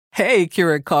Hey,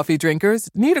 Keurig coffee drinkers.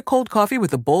 Need a cold coffee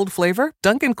with a bold flavor?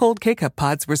 Dunkin' Cold K-Cup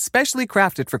pods were specially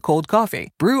crafted for cold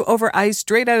coffee. Brew over ice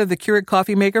straight out of the Keurig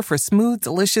coffee maker for smooth,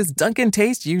 delicious Dunkin'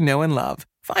 taste you know and love.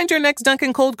 Find your next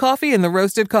Dunkin' Cold coffee in the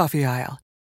roasted coffee aisle.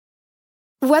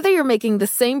 Whether you're making the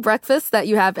same breakfast that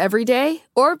you have every day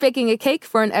or baking a cake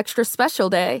for an extra special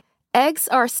day, eggs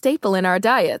are a staple in our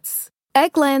diets.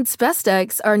 Eggland's best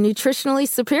eggs are nutritionally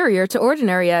superior to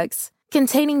ordinary eggs,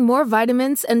 containing more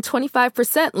vitamins and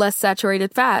 25% less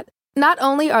saturated fat. Not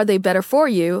only are they better for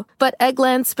you, but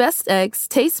Eggland's best eggs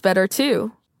taste better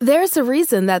too. There's a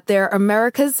reason that they're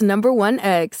America's #1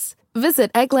 eggs.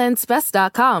 Visit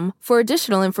egglandsbest.com for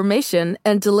additional information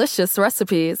and delicious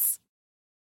recipes.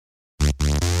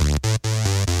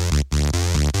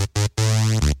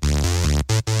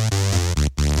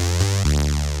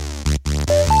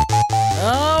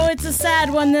 Oh, it's a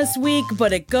sad one this week,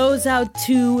 but it goes out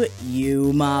to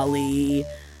you, Molly.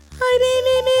 Hi, me.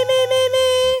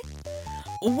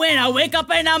 When I wake up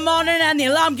in the morning and the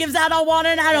alarm gives out a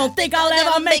warning, I don't think I'll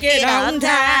ever make it on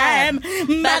time.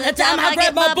 By the time I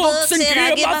grab my books and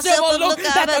give myself a look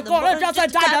at the corner just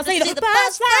in time to see the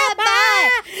bus fly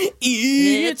by.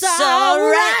 It's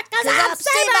alright, 'cause I'm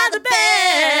saved by the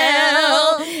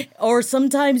bell. Or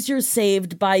sometimes you're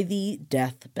saved by the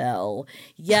death bell.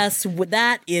 Yes,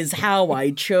 that is how I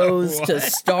chose to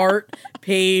start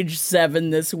page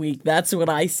 7 this week. That's what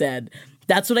I said.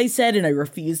 That's what I said, and I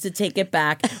refuse to take it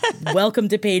back. Welcome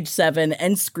to page 7,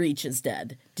 and Screech is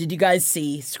dead. Did you guys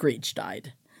see Screech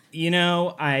died? You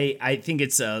know, I think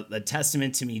it's a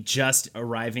testament to me just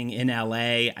arriving in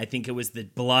LA. I think it was the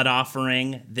blood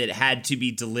offering that had to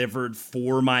be delivered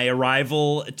for my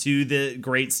arrival to the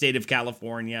great state of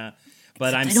California.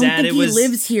 But I'm sad it was... I don't think he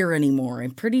lives here anymore.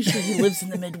 I'm pretty sure he lives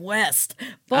in the Midwest.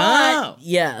 But,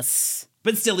 yes.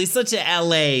 But still, he's such an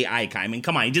LA icon. I mean,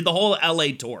 come on, he did the whole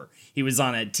LA tour. He was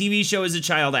on a TV show as a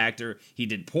child actor. He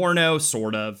did porno,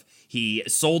 sort of. He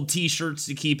sold T-shirts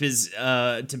to keep his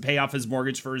to pay off his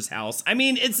mortgage for his house. I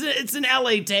mean, it's an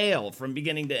LA tale from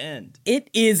beginning to end. It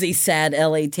is a sad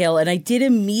LA tale, and I did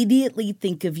immediately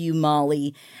think of you,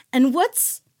 Molly. And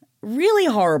what's really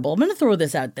horrible, I'm going to throw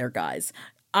this out there, guys.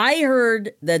 I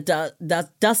heard that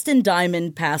Dustin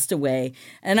Diamond passed away,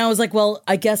 and I was like, well,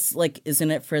 I guess, like,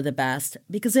 isn't it for the best?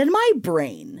 Because in my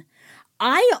brain,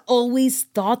 I always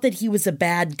thought that he was a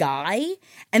bad guy,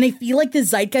 and I feel like the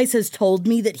zeitgeist has told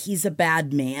me that he's a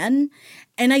bad man,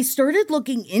 and I started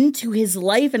looking into his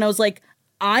life, and I was like,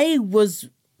 I was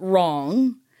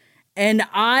wrong, and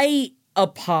I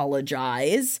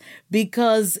apologize,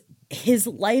 because his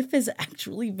life is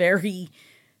actually very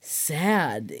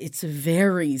sad. It's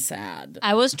very sad.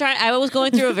 I was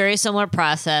going through a very similar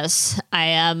process. I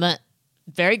am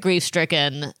very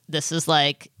grief-stricken. This is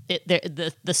like...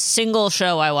 The single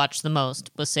show I watched the most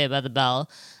was Saved by the Bell.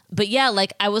 But yeah,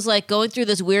 like I was like going through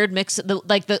this weird mix,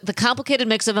 the complicated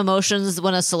mix of emotions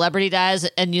when a celebrity dies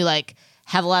and you like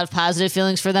have a lot of positive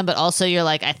feelings for them, but also you're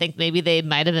like, I think maybe they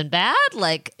might have been bad,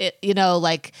 like,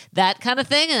 like that kind of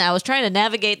thing. And I was trying to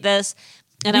navigate this.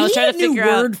 And I was trying to figure out... We need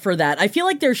a new word for that. I feel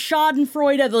like there's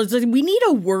Schadenfreude. We need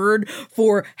a word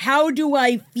for how do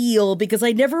I feel, because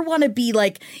I never want to be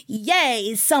like,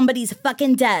 yay, somebody's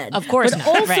fucking dead. Of course but not.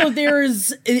 Also right.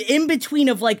 There's in between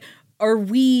of like, are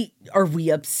we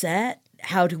upset?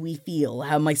 How do we feel?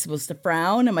 How am I supposed to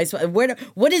frown?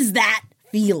 What is that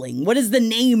feeling? What is the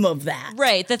name of that?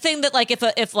 Right. The thing that like if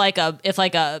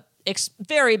a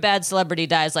very bad celebrity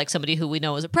dies, like somebody who we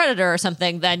know is a predator or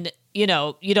something, then you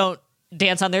don't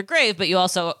dance on their grave, but you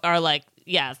also are like,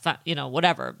 yeah,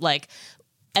 whatever. Like,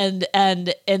 and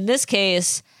in this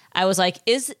case, I was like,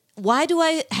 why do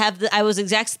I have I was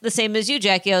exactly the same as you,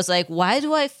 Jackie. I was like, why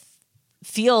do I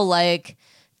feel like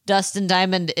Dustin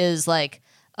Diamond is like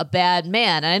a bad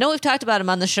man? And I know we've talked about him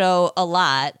on the show a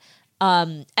lot.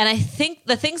 And I think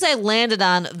the things I landed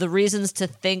on, the reasons to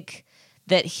think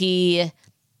that he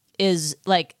is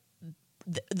like,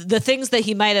 the things that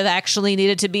he might have actually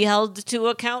needed to be held to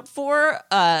account for,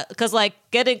 because like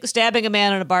stabbing a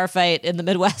man in a bar fight in the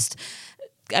Midwest,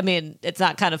 I mean, it's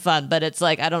not kind of fun, but it's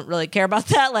like I don't really care about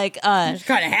that. Like, it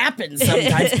kind of happens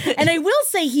sometimes. And I will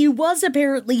say he was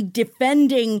apparently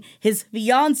defending his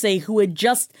fiance who had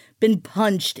just been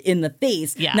punched in the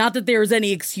face. Yeah. Not that there was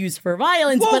any excuse for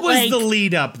violence. What but was like, the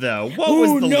lead up though?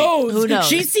 Who knows?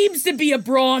 She seems to be a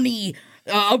brawny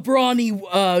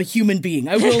human being.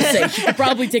 I will say she could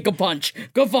probably take a punch.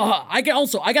 Good for her. I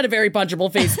got a very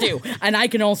punchable face too, and I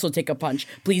can also take a punch.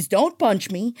 Please don't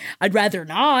punch me. I'd rather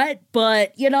not,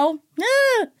 but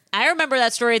I remember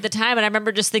that story at the time, and I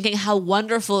remember just thinking how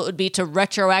wonderful it would be to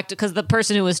retroact, because the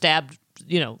person who was stabbed,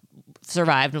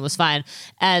 survived and was fine.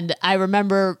 And I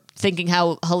remember thinking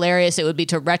how hilarious it would be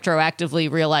to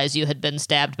retroactively realize you had been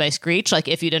stabbed by Screech. Like,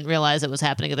 if you didn't realize it was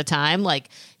happening at the time, like,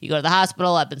 you go to the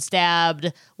hospital, I've been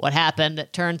stabbed. What happened?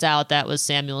 It turns out that was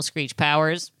Samuel Screech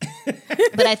Powers.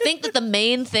 But I think that the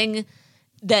main thing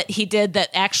that he did that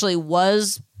actually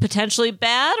was potentially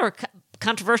bad or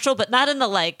controversial, but not in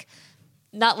the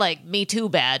not like Me Too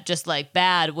bad, just like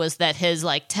bad, was that his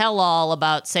like tell-all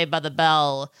about Saved by the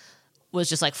Bell was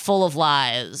just like full of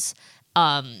lies,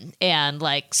 and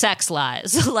like sex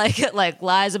lies, like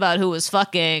lies about who was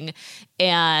fucking,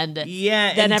 and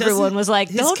then everyone was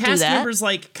like, "Don't do that." His cast members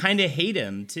like kind of hate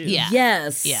him too. Yeah.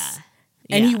 Yes. Yeah.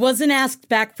 And he wasn't asked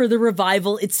back for the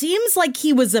revival. It seems like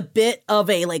he was a bit of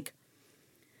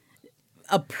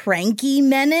a pranky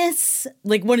menace,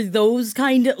 like one of those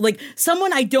kind of, like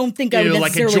someone I don't think I would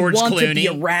necessarily want to be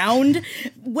around.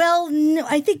 Well, no,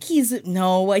 I think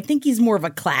he's more of a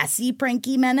classy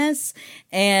pranky menace.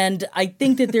 And I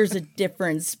think that there's a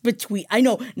difference between, I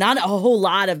know not a whole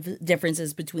lot of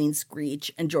differences between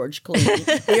Screech and George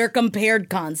Clooney. They are compared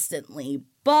constantly,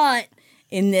 but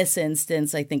in this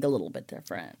instance, I think a little bit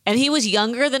different. And he was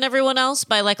younger than everyone else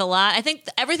by like a lot. I think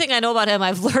everything I know about him,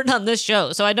 I've learned on this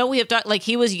show. So I know we have talked, like,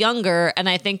 he was younger, and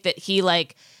I think that he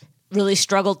like really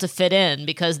struggled to fit in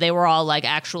because they were all like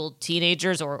actual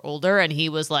teenagers or older, and he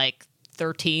was like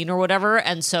 13 or whatever.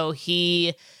 And so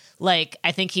he like,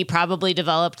 I think he probably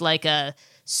developed like a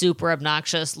super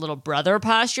obnoxious little brother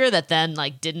posture that then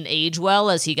like didn't age well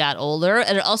as he got older.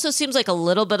 And it also seems like a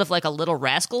little bit of like a Little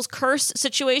Rascals curse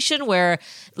situation where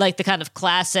like the kind of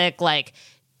classic, like,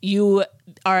 you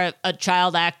are a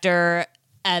child actor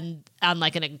and on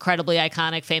like an incredibly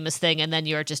iconic famous thing, and then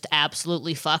you're just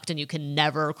absolutely fucked and you can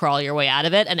never crawl your way out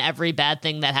of it, and every bad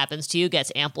thing that happens to you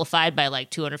gets amplified by like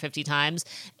 250 times.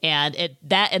 And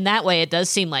in that way it does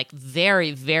seem like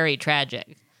very, very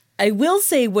tragic. I will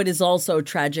say what is also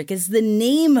tragic is the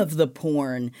name of the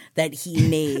porn that he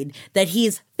made, that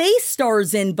his face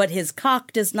stars in, but his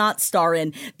cock does not star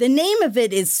in. The name of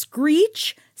it is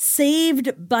Screech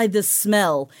Saved by the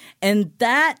Smell. And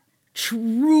that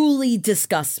truly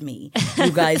disgusts me.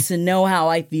 You guys know how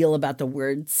I feel about the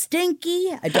word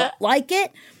stinky. I don't like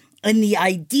it. And the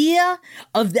idea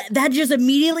of that just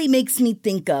immediately makes me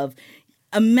think of,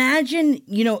 imagine,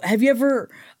 have you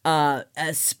ever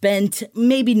spent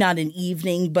maybe not an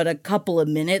evening, but a couple of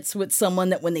minutes with someone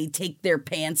that when they take their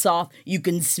pants off, you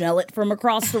can smell it from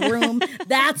across the room?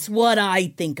 That's what I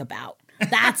think about.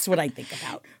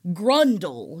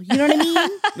 Grundle. You know what I mean?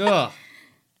 Ugh.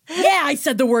 Yeah, I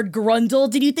said the word grundle.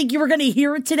 Did you think you were going to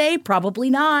hear it today? Probably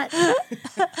not.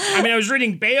 I mean, I was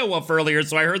reading Beowulf earlier,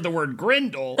 so I heard the word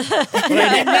grindle, but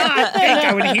I did not think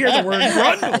I would hear the word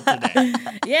grundle today.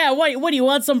 Yeah, what do you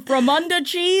want, some Fromunda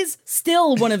cheese?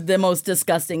 Still one of the most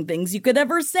disgusting things you could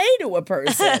ever say to a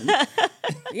person.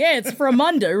 Yeah, it's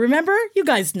Fromunda. Remember? You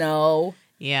guys know.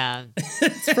 Yeah.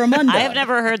 It's Fromunda. I have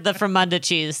never heard the Fromunda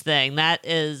cheese thing. That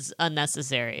is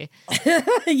unnecessary.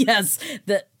 Yes.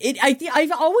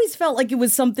 I've always felt like it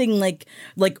was something like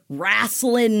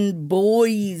wrestling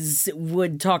boys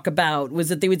would talk about, was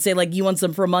that they would say like, you want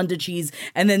some Fromunda cheese,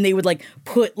 and then they would like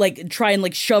try and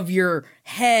like shove your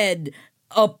head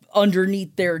up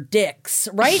underneath their dicks,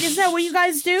 right? Isn't that what you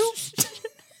guys do?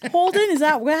 Holden, is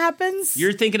that what happens?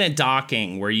 You're thinking of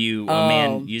docking, where a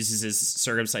man uses his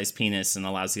circumcised penis and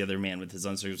allows the other man with his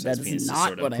uncircumcised penis to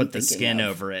sort of put the skin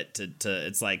over it to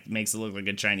it's like makes it look like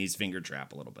a Chinese finger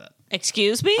trap a little bit.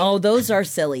 Excuse me? Oh, those are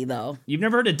silly though. You've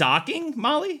never heard of docking,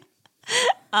 Molly?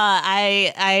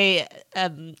 I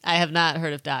have not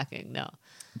heard of docking. No.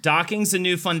 Docking's a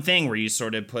new fun thing where you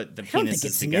sort of put the penises I don't think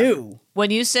it's together. new.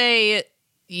 When you say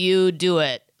you do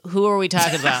it, who are we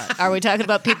talking about? Are we talking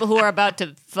about people who are about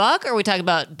to fuck? Or are we talking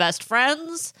about best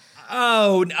friends?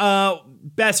 Oh,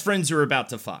 best friends who are about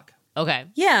to fuck. Okay.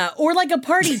 Yeah, or like a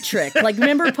party trick. Like,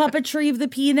 remember puppetry of the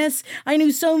penis? I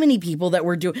knew so many people that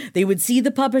were they would see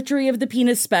the puppetry of the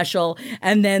penis special,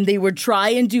 and then they would try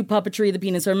and do puppetry of the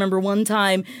penis. I remember one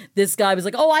time this guy was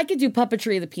like, oh, I could do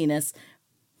puppetry of the penis.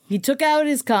 He took out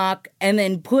his cock and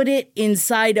then put it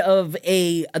inside of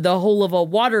the hole of a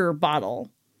water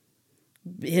bottle.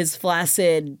 His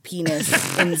flaccid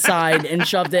penis inside and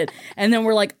shoved it. And then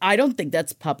we're like, I don't think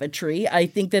that's puppetry. I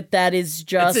think that is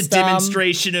just it's a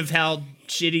demonstration of how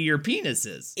shitty your penis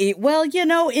is.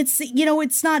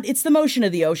 It's not, it's the motion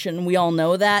of the ocean. We all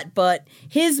know that, but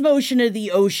his motion of the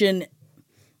ocean,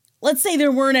 let's say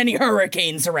there weren't any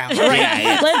hurricanes around, right?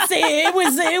 Yeah. Let's say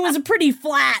it was a pretty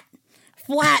flat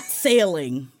flat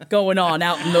sailing going on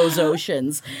out in those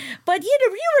oceans. But you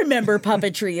remember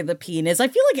puppetry of the penis. I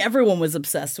feel like everyone was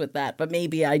obsessed with that, but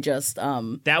maybe I just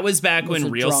that was back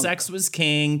when real drunk. sex was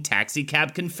king, Taxi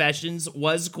Cab Confessions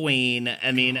was queen.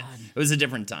 I mean, it was a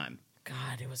different time.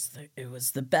 God, it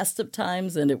was the best of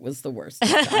times and it was the worst of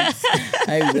times.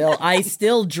 I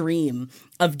still dream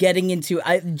of getting into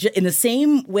in the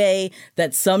same way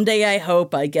that someday I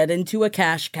hope I get into a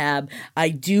cash cab. I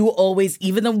do always,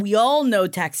 even though we all know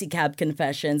Taxi Cab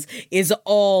Confessions is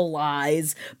all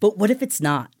lies, but what if it's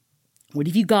not? What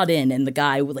if you got in and the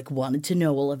guy wanted to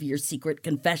know all of your secret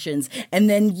confessions, and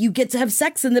then you get to have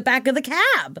sex in the back of the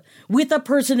cab with a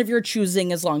person of your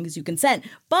choosing as long as you consent?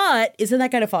 But isn't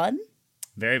that kind of fun?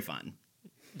 Very fun.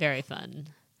 Very fun.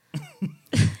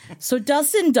 So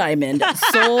Dustin Diamond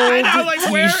sold I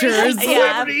know, where is t-shirts. the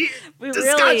celebrity We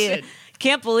discussion? really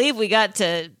can't believe we got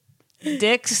to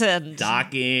dicks and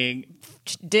Docking.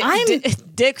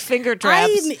 dick finger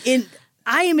traps.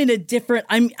 I am in a different.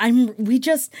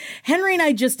 Henry and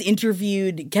I just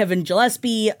interviewed Kevin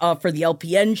Gillespie for the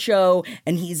LPN show,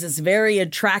 and he's this very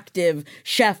attractive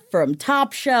chef from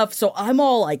Top Chef. So I'm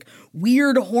all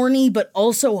weird, horny, but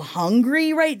also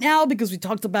hungry right now because we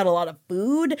talked about a lot of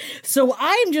food. So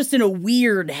I'm just in a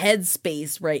weird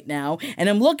headspace right now, and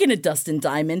I'm looking at Dustin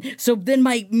Diamond. So then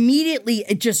immediately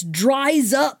it just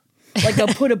dries up, like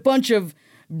I put a bunch of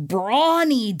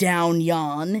brawny down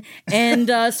yon, and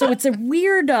so it's a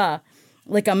weird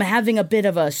I'm having a bit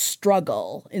of a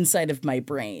struggle inside of my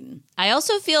brain. I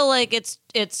also feel like it's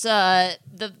the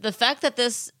fact that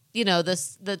this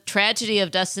the tragedy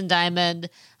of Dustin Diamond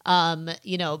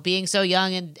being so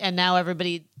young and now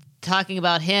everybody talking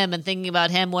about him and thinking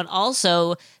about him when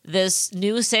also this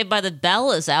new Saved by the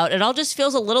Bell is out. It all just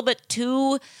feels a little bit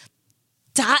too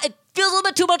it feels a little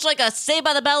bit too much like a Saved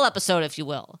by the Bell episode, if you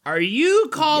will. Are you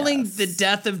calling the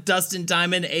death of Dustin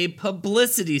Diamond a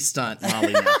publicity stunt,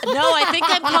 Molly? No, I think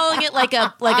I'm calling it like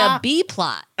a B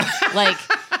plot. Like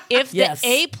if the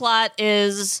A plot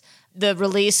is the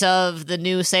release of the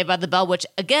new Saved by the Bell, which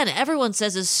again everyone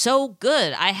says is so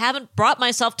good. I haven't brought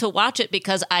myself to watch it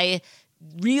because I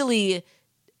really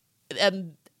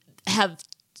have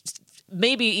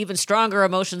maybe even stronger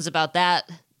emotions about that.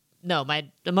 No, my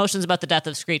emotions about the death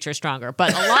of Screech are stronger,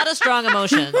 but a lot of strong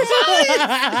emotions.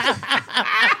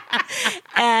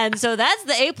 And so that's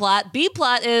the A plot. B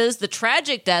plot is the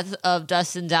tragic death of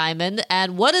Dustin Diamond.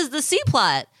 And what is the C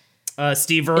plot?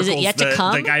 Steve Urkel's, Is it yet to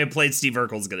come? the guy who played Steve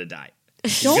Urkel, is going to die.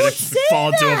 Don't say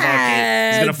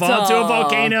that. He's going to fall into a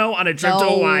volcano on a trip to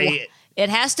Hawaii. It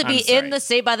has to be in the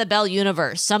Saved by the Bell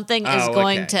universe. Something is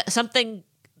going to, something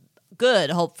good,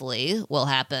 hopefully, will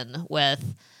happen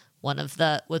with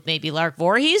with maybe Lark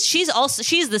Voorhees. She's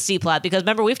the C plot because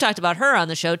remember we've talked about her on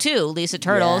the show too. Lisa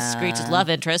Turtle, Screech's love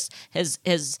interest, his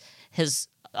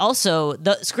also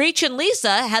the Screech and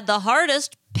Lisa had the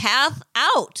hardest path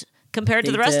out compared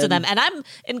to the rest of them, and I'm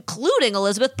including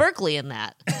Elizabeth Berkley in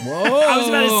that. Whoa! I was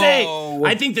about to say,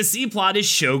 I think the C plot is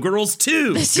Showgirls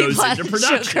 2 goes into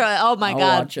production. Oh my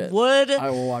God! Watch it. Would I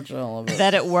will watch all of it.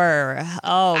 that it were?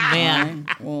 Oh man!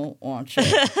 I will watch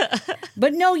it.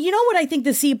 But no, you know what I think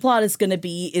the C plot is going to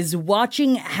be is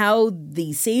watching how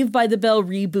the Saved by the Bell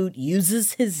reboot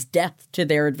uses his death to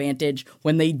their advantage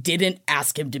when they didn't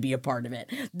ask him to be a part of it.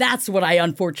 That's what I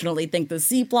unfortunately think the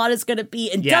C plot is going to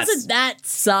be. And doesn't that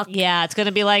suck? Yeah, it's going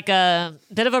to be like a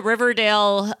bit of a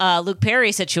Riverdale Luke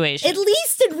Perry situation. At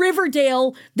least in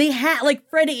Riverdale, they had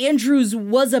Fred Andrews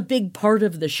was a big part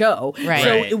of the show.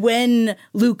 Right. So when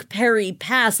Luke Perry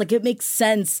passed, it makes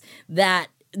sense that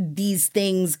these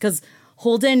things, because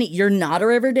Holden, you're not a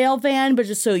Riverdale fan, but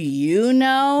just so you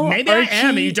know, maybe Archie, I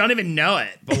am, and you don't even know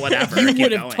it. But whatever. you Keep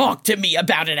would have going. talked to me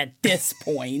about it at this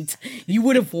point. You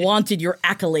would have wanted your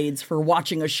accolades for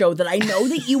watching a show that I know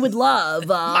that you would love.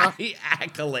 My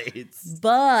accolades.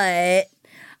 But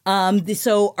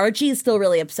so Archie is still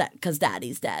really upset because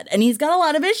Daddy's dead, and he's got a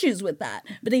lot of issues with that.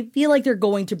 But I feel like they're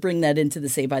going to bring that into the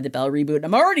Saved by the Bell reboot, and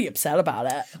I'm already upset about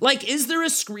it. Is there a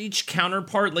Screech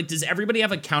counterpart? Does everybody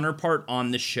have a counterpart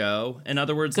on the show? In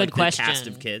other words, Good question. The cast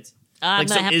of kids. I'm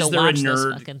gonna have is to there watch a this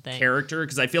nerd fucking thing. character?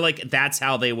 Because I feel like that's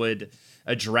how they would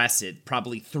address it,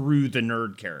 probably through the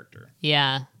nerd character.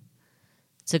 Yeah.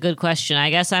 It's a good question. I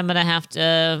guess I'm going to have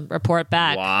to report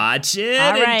back. Watch it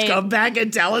All and right. come back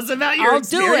and tell us about your I'll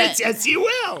do experience. it. Yes, you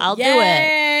will. I'll do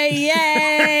it.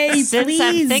 Yay! Since Please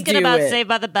I'm thinking do about it. Saved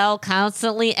by the Bell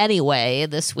constantly anyway,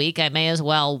 this week I may as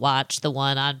well watch the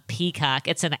one on Peacock.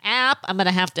 It's an app. I'm going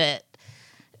to have to...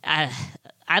 I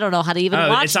don't know how to even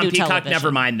watch it's on new Peacock. television.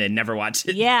 Never mind then. Never watch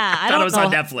it. Yeah, I thought don't it was know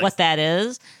on Netflix. what that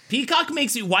is. Peacock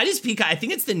makes me... Why does Peacock... I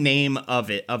think it's the name of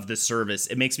the service.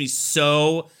 It makes me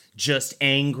so just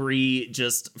angry,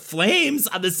 just flames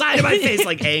on the side of my face,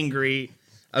 like angry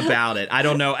about it. I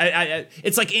don't know.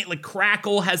 It's like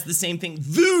Crackle has the same thing.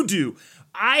 Voodoo.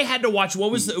 I had to watch, it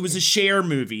was a Cher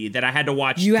movie that I had to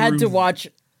watch. You had to watch,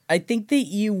 I think that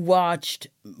you watched,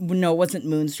 no, it wasn't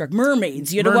Moonstruck,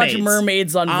 Mermaids. You had to watch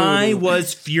Mermaids on Voodoo. I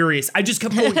was furious. I just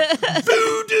kept going, voodoo!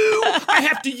 I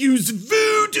have to use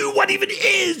voodoo! What even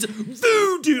is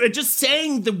voodoo? And just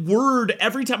saying the word,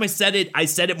 every time I said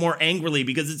it more angrily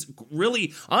because it's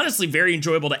really, honestly, very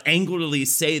enjoyable to angrily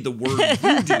say the word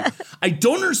voodoo. I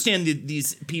don't understand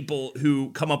these people who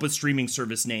come up with streaming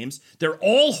service names. They're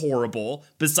all horrible,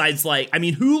 besides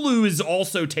Hulu is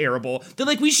also terrible. They're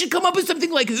like, we should come up with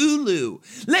something like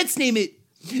Hulu. Let's name it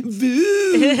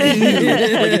Voodoo.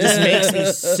 It just makes me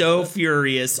so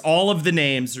furious. All of the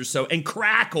names are so, and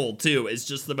Crackle too is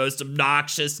just the most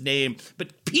obnoxious name.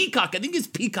 But Peacock, I think it's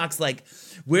Peacock's like,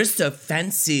 we're so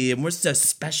fancy and we're so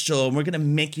special and we're gonna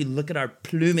make you look at our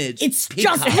plumage. It's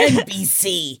Peacock. just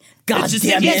NBC. God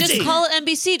damn it. Yeah, just call it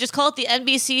NBC. Just call it the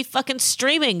NBC fucking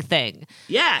streaming thing.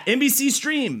 Yeah, NBC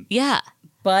Stream. Yeah.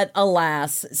 But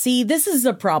alas, see, this is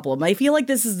a problem. I feel like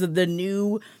this is the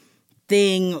new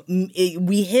thing.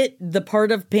 We hit the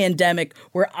part of pandemic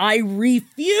where I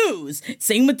refuse.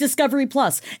 Same with Discovery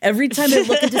Plus. Every time I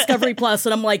look at Discovery Plus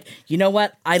and I'm like, you know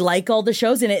what? I like all the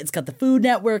shows in it. It's got the Food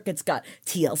Network. It's got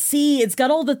TLC. It's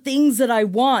got all the things that I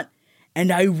want.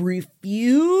 And I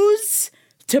refuse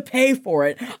to pay for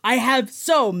it. I have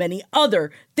so many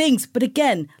other things. But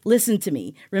again, listen to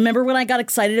me. Remember when I got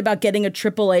excited about getting a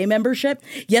AAA membership?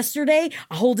 Yesterday,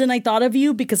 Holden, I thought of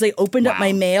you because I opened up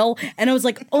my mail and I was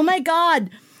like, oh my God.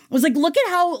 I was like, look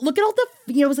at all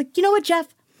the, I was like, you know what,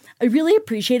 Jeff? I really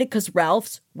appreciate it because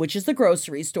Ralph's, which is the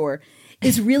grocery store,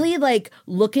 is really like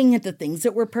looking at the things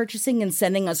that we're purchasing and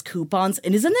sending us coupons.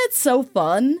 And isn't that so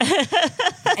fun?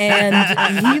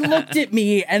 And he looked at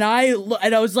me and I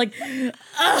was like,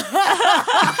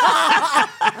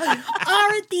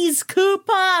 aren't these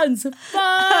coupons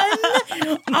fun?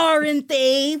 Aren't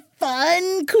they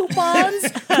fun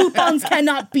coupons? Coupons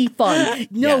cannot be fun.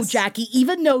 No, yes. Jackie,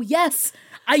 even though, yes,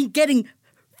 I'm getting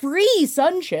free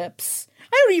Sun Chips.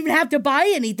 I don't even have to buy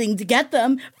anything to get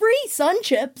them. Free Sun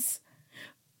Chips.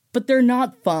 But they're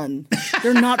not fun.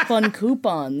 They're not fun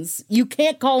coupons. You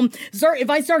can't call them. If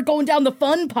I start going down the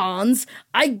fun ponds,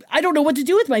 I don't know what to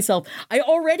do with myself. I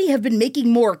already have been making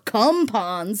more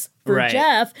cum-pons for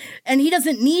Jeff, and he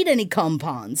doesn't need any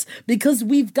cum-pons because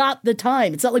we've got the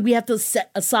time. It's not like we have to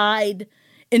set aside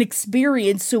an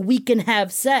experience so we can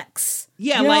have sex.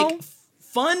 Yeah, you know? like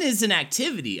fun is an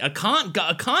activity. A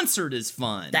concert is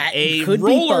fun. A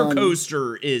roller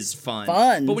coaster is fun.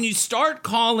 Fun. But when you start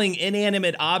calling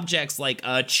inanimate objects like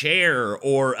a chair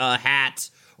or a hat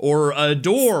or a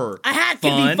door, a hat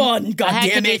can be fun. God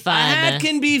damn it! A hat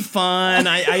can be fun.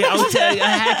 I'll tell you, a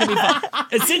hat can be fun.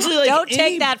 Essentially, like don't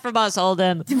take that from us,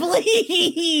 Holden.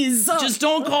 Please, just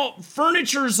don't call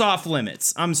furniture's off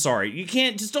limits. I'm sorry, you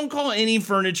can't. Just don't call any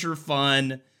furniture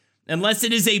fun. Unless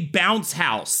it is a bounce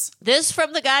house. This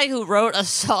from the guy who wrote a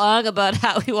song about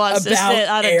how he wants to sit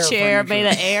on a chair made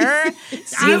of air.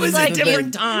 It was like a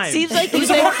different time. Seems like you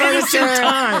think furniture.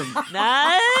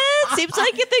 Seems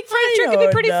like you think furniture can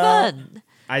be pretty fun.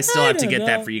 I still have to get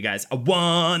that for you guys. I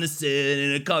want to sit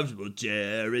in a comfortable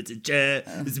chair. It's a chair.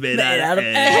 It's made out of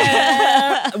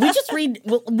air.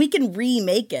 We can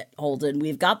remake it, Holden.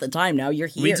 We've got the time now. You're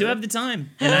here. We do have the time.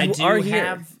 And I do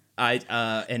have...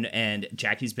 and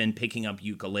Jackie's been picking up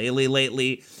ukulele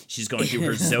lately. She's going through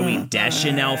her Zooey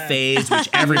Deschanel phase, which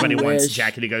everybody wants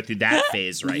Jackie to go through that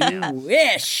phase right now.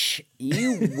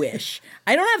 You wish.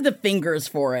 I don't have the fingers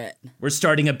for it. We're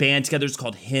starting a band together. It's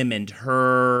called Him and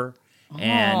Her.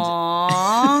 And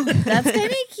aww, that's kind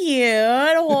of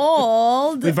cute.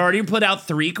 Hold. We've already put out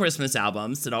 3 Christmas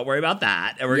albums, so don't worry about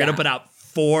that. And we're going to put out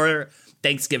 4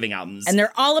 Thanksgiving albums. And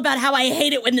they're all about how I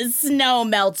hate it when the snow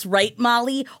melts, right,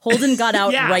 Molly? Holden got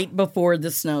out right before the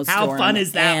snowstorm. How fun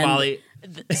is that, Molly?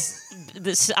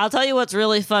 I'll tell you what's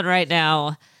really fun right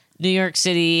now. New York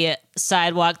City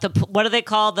sidewalk. What do they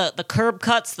call the curb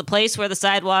cuts? The place where the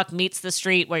sidewalk meets the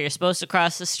street, where you're supposed to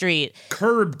cross the street.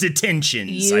 Curb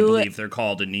detentions, I believe they're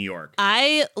called in New York. What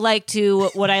I like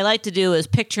to do is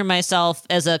picture myself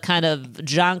as a kind of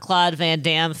Jean-Claude Van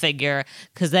Damme figure,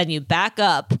 because then you back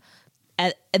up.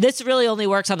 And this really only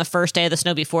works on the first day of the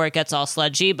snow before it gets all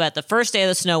sludgy. But the first day of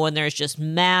the snow, when there's just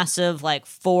massive,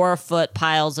 4-foot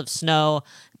piles of snow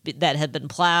that have been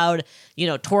plowed,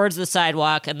 towards the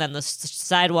sidewalk, and then the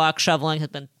sidewalk shoveling has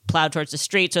been plowed towards the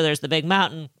street. So there's the big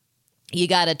mountain. you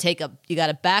got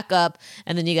to back up,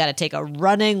 and then you got to take a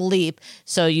running leap.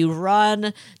 So you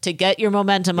run to get your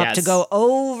momentum up to go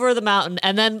over the mountain.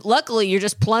 And then luckily you're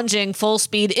just plunging full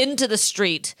speed into the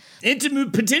street. Into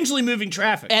potentially moving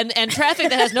traffic. And traffic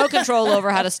that has no control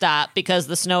over how to stop because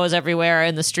the snow is everywhere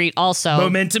in the street also.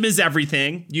 Momentum is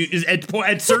everything.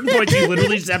 At certain points, you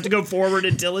literally just have to go forward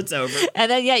until it's over.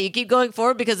 And then, you keep going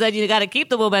forward because then you got to keep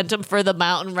the momentum for the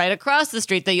mountain right across the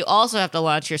street that you also have to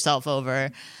launch yourself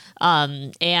over.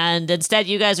 And instead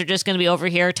you guys are just going to be over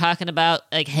here talking about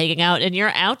like hanging out in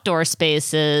your outdoor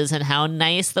spaces and how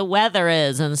nice the weather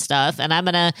is and stuff. And I'm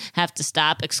going to have to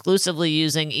stop exclusively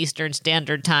using Eastern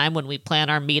Standard Time when we plan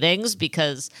our meetings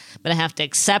because I'm going to have to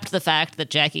accept the fact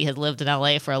that Jackie has lived in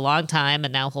LA for a long time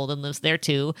and now Holden lives there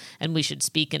too. And we should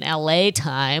speak in LA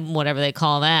time, whatever they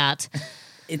call that.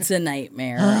 It's a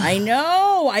nightmare. I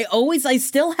know. I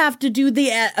still have to do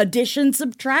the addition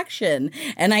subtraction,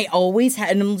 and I always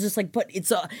and I'm just like, but it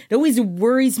always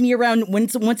worries me around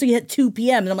once we hit 2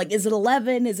 p.m. and I'm like, is it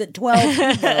 11? Is it 12? Who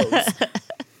knows?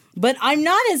 But I'm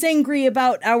not as angry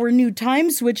about our new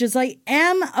time switch as I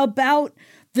am about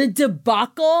the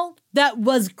debacle that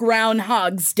was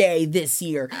Groundhog's Day this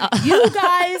year. You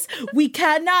guys, we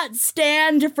cannot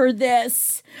stand for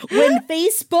this. When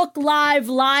Facebook Live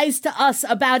lies to us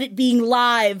about it being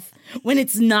live when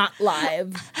it's not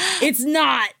live. It's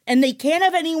not. And they can't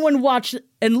have anyone watch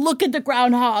and look at the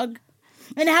groundhog.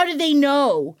 And how do they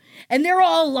know? And they're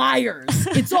all liars.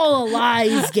 It's all a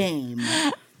lies game.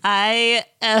 I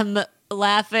am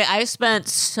laughing. I spent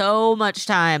so much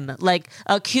time, like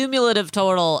a cumulative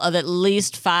total of at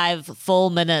least 5 full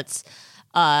minutes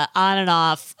on and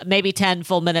off, maybe 10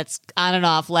 full minutes on and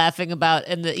off, laughing about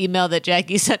in the email that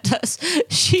Jackie sent us.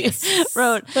 She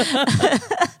wrote,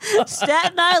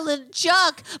 Staten Island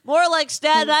Chuck, more like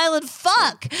Staten Island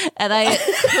fuck. And I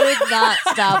could not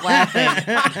stop laughing.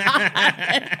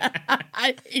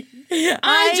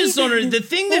 I just wonder, the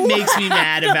thing that makes me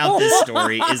mad about this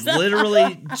story is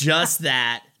literally just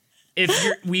that.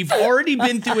 We've already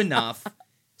been through enough.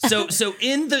 So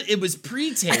it was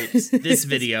pre-taped, this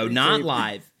video, not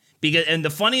live. And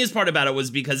the funniest part about it was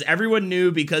because everyone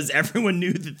knew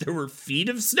that there were feet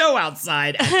of snow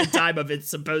outside at the time of its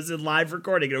supposed live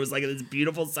recording. It was like this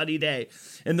beautiful sunny day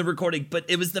in the recording. But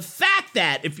it was the fact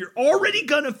that if you're already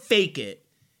gonna fake it,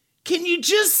 can you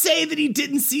just say that he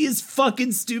didn't see his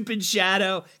fucking stupid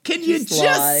shadow? Can you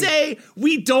just say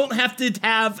we don't have to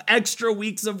have extra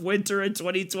weeks of winter in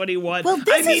 2021? Well,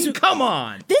 come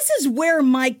on. This is where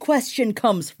my question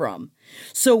comes from.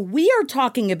 So we are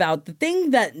talking about the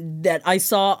thing that I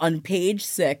saw on page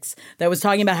 6 that was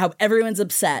talking about how everyone's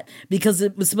upset because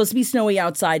it was supposed to be snowy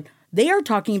outside. They are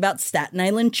talking about Staten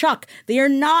Island Chuck. They are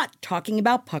not talking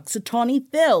about Puxatawney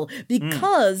Phil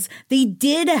because they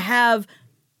did have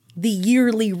the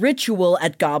yearly ritual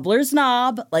at Gobbler's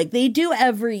Knob, like they do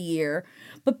every year.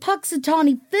 But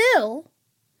Puxatawney Phil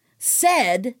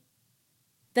said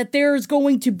that there's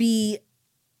going to be...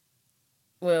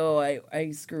 Well,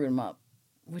 I screwed him up.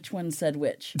 Which one said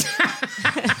which?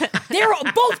 They're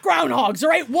both groundhogs, all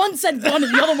right? One said one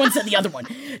and the other one said the other one.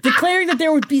 Declaring that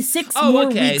there would be 6 more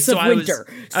weeks of winter.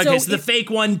 So the fake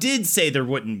one did say there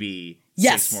wouldn't be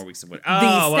 6 more weeks of winter.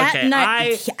 Oh,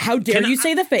 okay. How dare you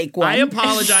say the fake one? I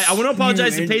apologize. I want to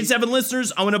apologize to Page 7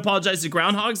 listeners. I want to apologize to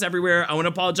groundhogs everywhere. I want to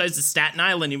apologize to Staten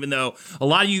Island, even though a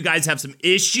lot of you guys have some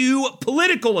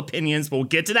political opinions, but we'll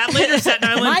get to that later, Staten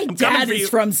Island. My dad is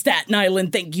from Staten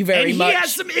Island, thank you very much. He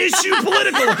has some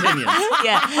political opinions.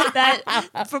 Yeah,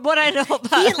 that, from what I know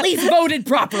about... He at least voted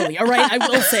properly, all right? I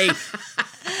will say...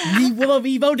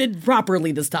 He voted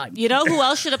properly this time. You know who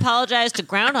else should apologize to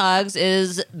groundhogs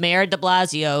is Mayor de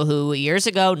Blasio, who years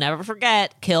ago, never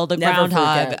forget, killed a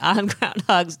groundhog on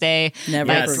Groundhog's Day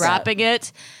by dropping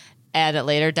it, and it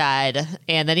later died.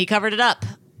 And then he covered it up.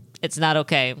 It's not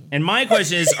okay. And my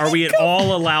question is, are we at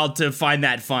all allowed to find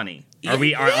that funny? Are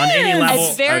we on any level?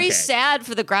 It's very sad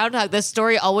for the groundhog. This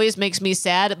story always makes me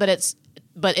sad, but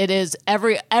it is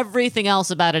everything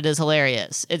else about it is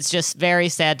hilarious. It's just very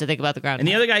sad to think about the groundhog. And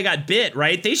the other guy got bit,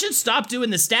 right? They should stop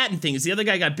doing the statin things. The other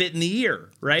guy got bit in the ear,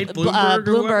 right?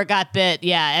 Bloomberg got bit,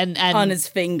 yeah, and on his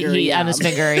finger, on his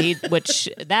finger. Which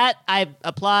I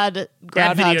applaud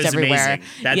groundhogs everywhere.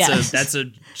 Amazing. That's a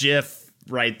GIF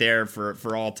right there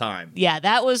for all time. Yeah,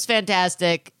 that was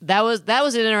fantastic. That was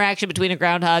an interaction between a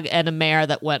groundhog and a mayor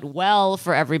that went well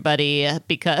for everybody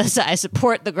because I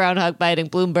support the groundhog biting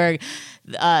Bloomberg.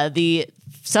 The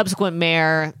subsequent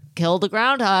mayor killed a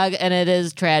groundhog, and it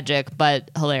is tragic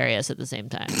but hilarious at the same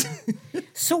time.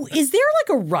 So is there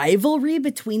like a rivalry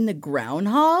between the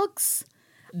groundhogs?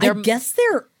 I guess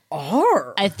there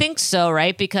are. I think so,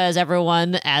 right? Because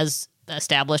everyone, as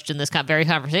established in this very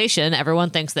conversation, everyone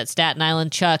thinks that Staten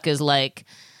Island Chuck is like,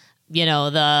 you know,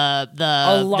 the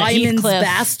Lyman's Heathcliff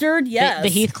bastard, yes. the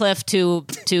Heathcliff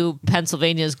to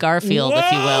Pennsylvania's Garfield,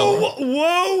 if you will.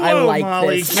 Whoa, I like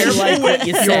Molly. this. I like what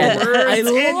you said. Your words I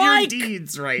and like your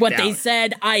deeds right what now. they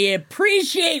said. I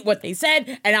appreciate what they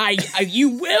said, and you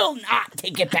will not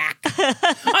take it back.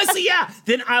 Honestly, yeah.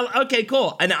 Then okay,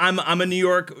 cool. And I'm a New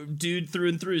York dude through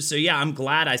and through. So yeah, I'm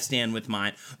glad I stand with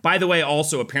mine. By the way,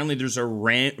 also apparently there's a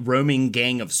roaming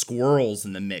gang of squirrels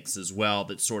in the mix as well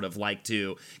that sort of like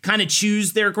to kind of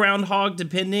choose their groundhog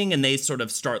depending, and they sort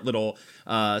of start little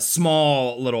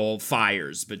small little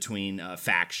fires between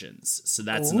factions. So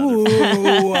that's another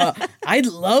Ooh, I'd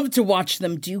love to watch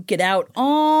them duke it out.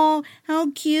 Oh, how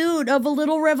cute of a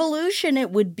little revolution it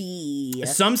would be.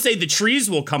 Some say the trees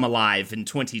will come alive in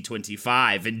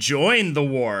 2025 and join the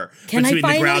war Can I between the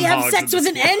finally have groundhogs sex and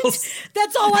with the an Ent? squirrels.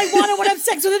 That's all I want. I want to have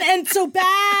sex with an Ent so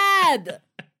bad.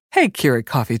 Hey, Keurig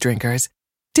coffee drinkers.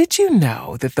 Did you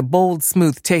know that the bold,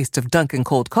 smooth taste of Dunkin'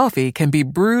 cold coffee can be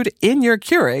brewed in your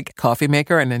Keurig coffee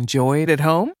maker and enjoyed at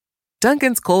home?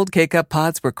 Dunkin's cold K-Cup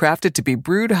pods were crafted to be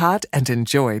brewed hot and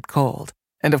enjoyed cold.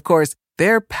 And of course,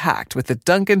 they're packed with the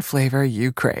Dunkin' flavor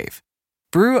you crave.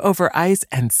 Brew over ice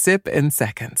and sip in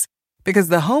seconds. Because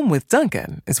the home with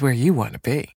Dunkin' is where you want to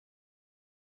be.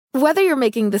 Whether you're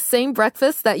making the same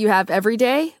breakfast that you have every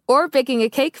day or baking a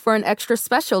cake for an extra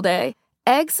special day,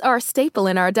 eggs are a staple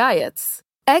in our diets.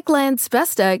 Eggland's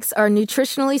best eggs are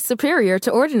nutritionally superior to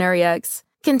ordinary eggs,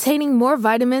 containing more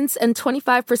vitamins and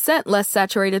 25% less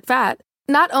saturated fat.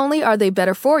 Not only are they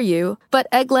better for you, but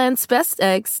Eggland's best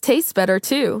eggs taste better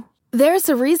too. There's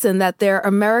a reason that they're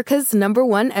America's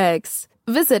 #1 eggs.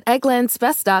 Visit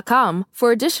egglandsbest.com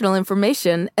for additional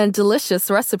information and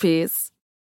delicious recipes.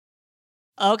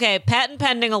 Okay, patent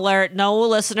pending alert. No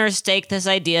listeners stake this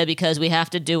idea because we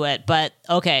have to do it. But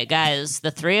okay, guys,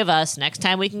 the three of us, next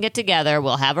time we can get together,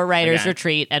 we'll have a writer's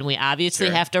retreat, and we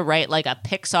obviously have to write like a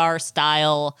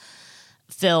Pixar-style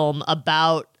film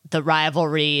about the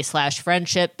rivalry /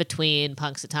 friendship between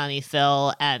Punxsutawney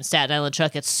Phil and Staten Island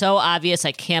Chuck. It's so obvious.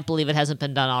 I can't believe it hasn't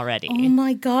been done already. Oh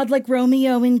my God, like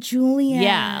Romeo and Juliet.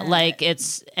 Yeah, like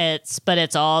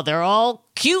they're all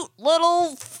cute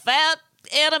little fat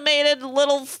animated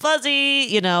little fuzzy,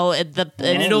 you know, and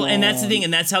that's the thing,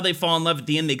 and that's how they fall in love at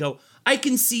the end. They go, I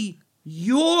can see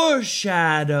your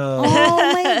shadow.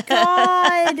 Oh my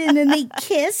God. And then they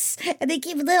kiss and they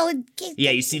give a little kiss.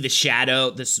 Yeah, you see the shadow.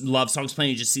 This love song's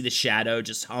playing. You just see the shadow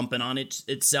just humping on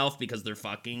itself because they're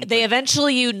fucking. They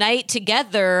eventually unite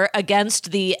together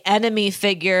against the enemy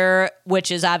figure,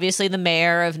 which is obviously the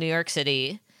mayor of New York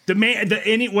City.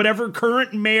 Whatever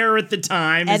current mayor at the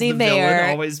time is the villain,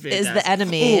 always fantastic. Is the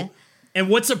enemy. Ooh. And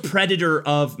what's a predator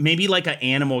of maybe like an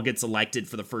animal gets elected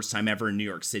for the first time ever in New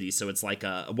York City? So it's like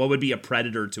what would be a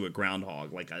predator to a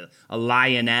groundhog? Like a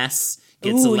lioness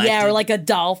gets elected. Yeah, or like a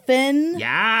dolphin.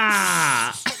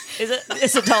 Yeah.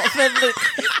 Is a dolphin the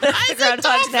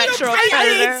groundhog's natural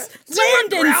predator?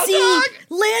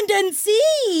 Land and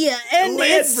sea. And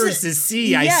land versus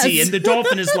sea, I see. And the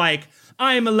dolphin is like,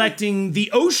 I'm electing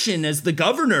the ocean as the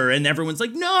governor. And everyone's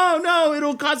like, no,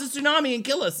 it'll cause a tsunami and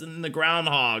kill us. And the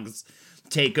groundhogs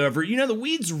take over. You know, the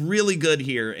weed's really good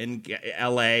here in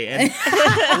LA and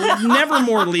never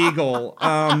more legal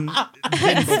than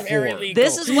before.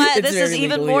 This is why this is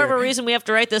even more of a reason we have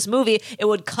to write this movie. It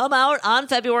would come out on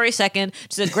February 2nd.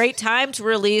 It's a great time to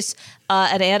release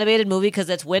an animated movie because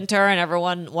it's winter and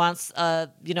everyone wants a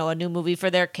new movie for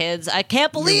their kids. I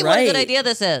can't believe what a good idea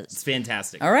this is. It's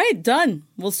fantastic. All right, done.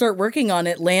 We'll start working on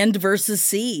it. Land versus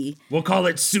sea. We'll call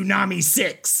it Tsunami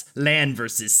 6, Land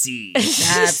versus Sea.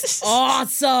 That's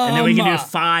awesome. And then we can do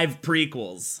 5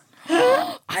 prequels.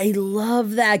 I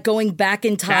love that, going back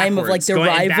in time of like the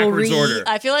rivalry.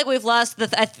 I feel like we've lost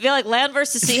I feel like Land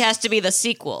versus Sea has to be the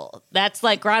sequel. That's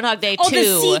like Groundhog Day 2.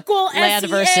 The sequel, Land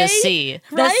SEA? versus Sea.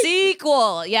 Right? The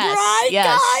sequel. Yes. Right,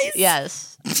 yes. guys?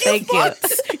 Yes. Thank you.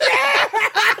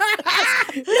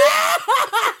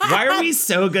 Why are we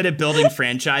so good at building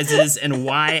franchises, and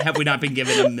why have we not been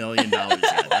given $1 million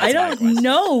yet? I don't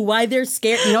know why they're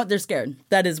scared. You know what? They're scared.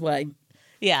 That is why.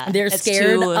 Yeah. They're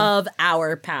scared of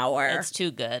our power. It's too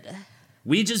good.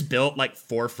 We just built like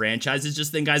 4 franchises.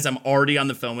 Just think, guys, I'm already on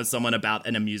the phone with someone about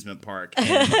an amusement park in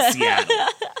Seattle.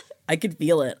 I could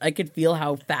feel it. I could feel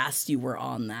how fast you were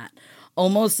on that.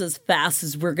 Almost as fast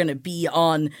as we're going to be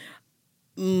on...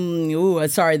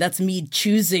 sorry, that's me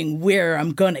choosing where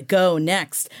I'm going to go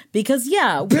next. Because,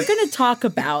 we're going to talk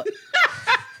about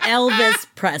Elvis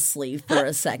Presley for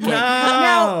a second.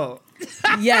 No.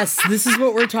 Yes, this is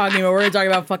what we're talking about. We're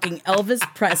talking about fucking Elvis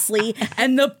Presley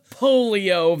and the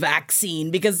polio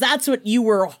vaccine, because that's what you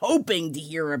were hoping to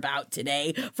hear about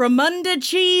today from Munda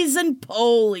Cheese and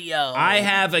polio. I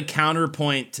have a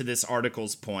counterpoint to this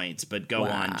article's point, but go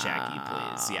on, Jackie,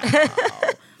 please.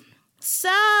 Yeah.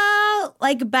 So,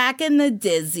 like back in the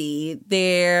Dizzy,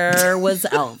 there was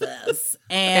Elvis,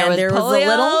 and there was polio, a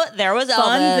little there was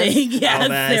fun Elvis. thing. Yes,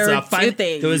 there were two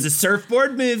things. There was a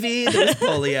surfboard movie, there was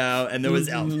polio, and there was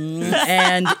Elvis.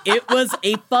 And it was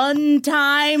a fun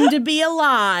time to be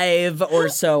alive, or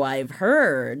so I've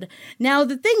heard. Now,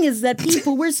 the thing is that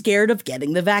people were scared of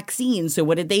getting the vaccine. So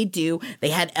what did they do? They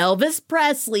had Elvis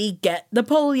Presley get the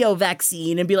polio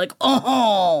vaccine and be like,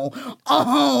 oh,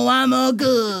 I'm a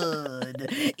good.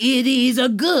 It is a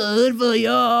good for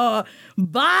your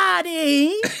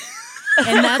body.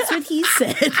 And that's what he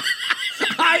said.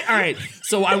 All right.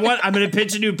 So I'm going to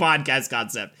pitch a new podcast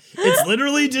concept. It's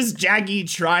literally just Jackie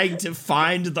trying to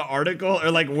find the article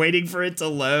or like waiting for it to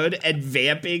load and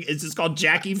vamping. It's just called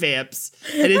Jackie Vamps.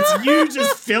 And it's you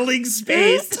just filling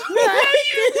space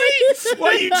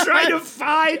while you try to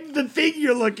find the thing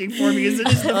you're looking for, because it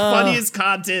is the funniest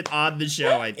content on the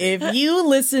show, I think. If you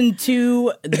listen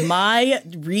to my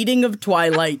reading of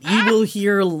Twilight, you will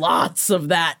hear lots of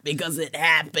that because it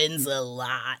happens a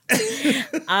lot.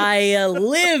 I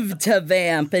live to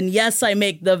vamp, and yes, I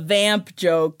make the vamp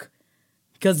joke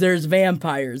because there's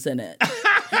vampires in it.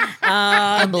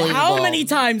 Unbelievable. How many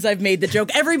times I've made the joke.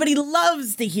 Everybody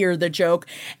loves to hear the joke.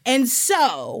 And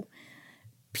so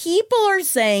people are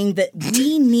saying that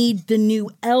we need the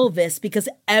new Elvis because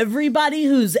everybody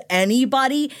who's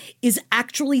anybody is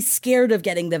actually scared of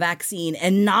getting the vaccine,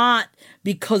 and not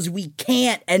because we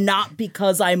can't, and not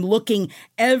because I'm looking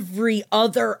every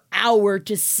other hour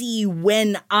to see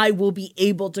when I will be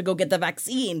able to go get the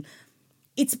vaccine.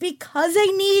 It's because I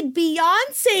need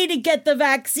Beyonce to get the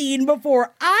vaccine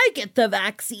before I get the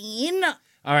vaccine.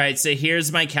 All right, so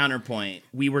here's my counterpoint.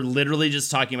 We were literally just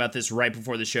talking about this right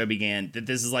before the show began, that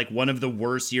this is like one of the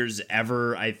worst years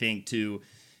ever, I think, to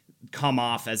come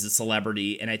off as a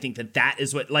celebrity. And I think that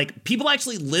is what, like, people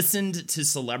actually listened to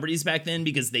celebrities back then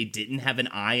because they didn't have an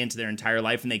eye into their entire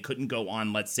life and they couldn't go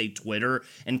on, let's say, Twitter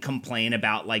and complain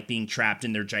about like being trapped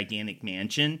in their gigantic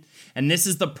mansion. And this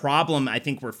is the problem I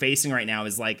think we're facing right now,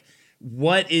 is like,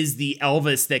 what is the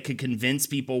Elvis that could convince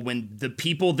people when the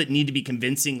people that need to be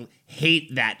convincing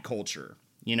hate that culture?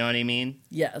 You know what I mean?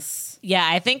 Yes. Yeah,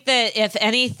 I think that if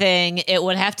anything, it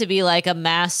would have to be like a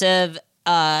massive,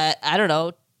 I don't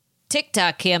know,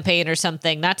 TikTok campaign or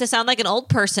something. Not to sound like an old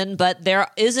person, but there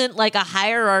isn't like a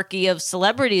hierarchy of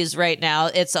celebrities right now.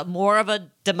 It's more of a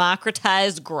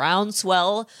democratized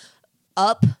groundswell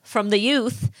up from the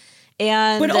youth.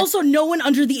 But also no one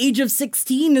under the age of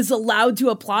 16 is allowed to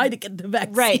apply to get the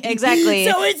vaccine. Right, exactly.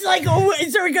 So it's like,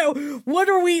 what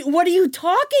are you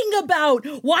talking about?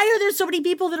 Why are there so many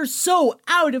people that are so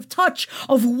out of touch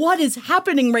of what is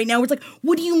happening right now? It's like,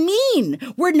 what do you mean?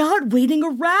 We're not waiting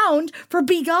around for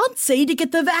Beyonce to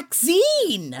get the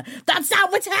vaccine. That's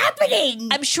not what's happening.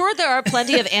 I'm sure there are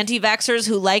plenty of anti-vaxxers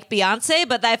who like Beyonce,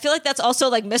 but I feel like that's also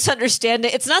like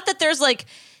misunderstanding. It's not that there's like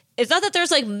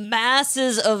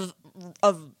masses of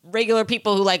regular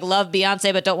people who like love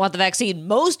Beyonce but don't want the vaccine.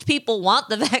 Most people want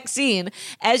the vaccine.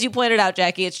 As you pointed out,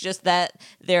 Jackie, it's just that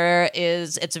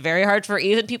it's very hard for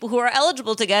even people who are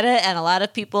eligible to get it, and a lot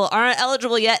of people aren't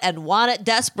eligible yet and want it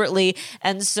desperately.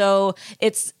 And so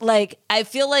it's like, I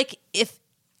feel like if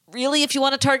you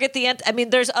want to target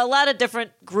there's a lot of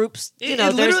different groups.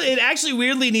 It actually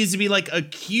weirdly needs to be like a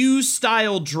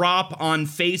Q-style drop on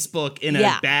Facebook in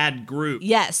a bad group.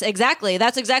 Yes, exactly.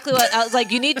 That's exactly what I was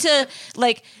like. You need to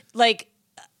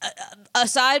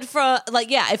aside from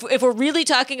if we're really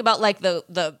talking about like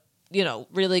the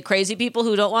really crazy people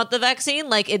who don't want the vaccine,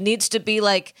 like it needs to be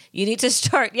like, you need to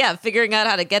start, figuring out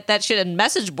how to get that shit in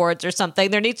message boards or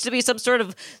something. There needs to be some sort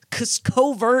of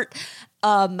covert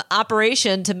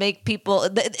operation to make people,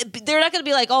 they're not going to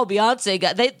be like, oh, Beyonce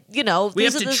got, we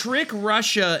have to trick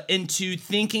Russia into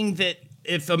thinking that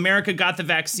if America got the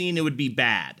vaccine, it would be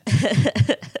bad.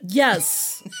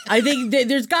 Yes. I think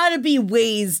there's got to be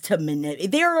ways to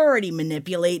manipulate. They're already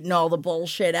manipulating all the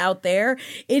bullshit out there.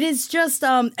 It is just,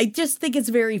 I just think it's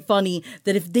very funny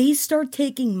that if they start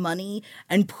taking money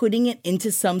and putting it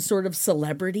into some sort of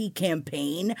celebrity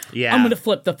campaign, I'm going to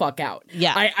flip the fuck out.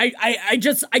 Yeah.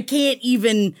 I can't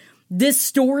even... This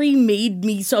story made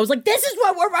me so I was like, this is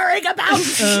what we're worrying about.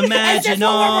 Imagine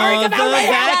all the vaccines.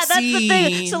 Yeah, that's the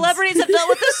thing. Celebrities have dealt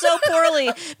with this so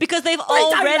poorly because they've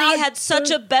already had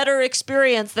such a better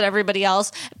experience than everybody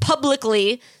else.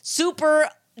 Publicly, super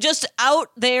just out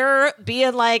there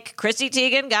being like, Chrissy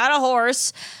Teigen got a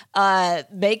horse,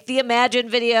 make the Imagine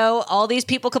video, all these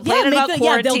people complaining about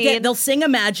quarantine. Yeah, they'll sing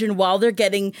Imagine while they're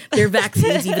getting their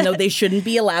vaccines, even though they shouldn't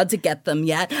be allowed to get them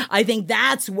yet. I think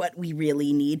that's what we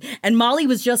really need. And Molly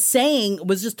was just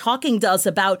talking to us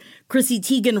about Chrissy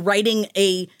Teigen writing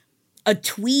a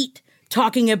tweet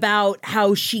talking about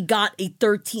how she got a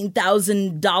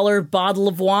 $13,000 bottle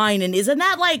of wine. And isn't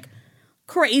that like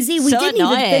crazy? We didn't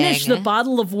even finish the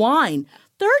bottle of wine.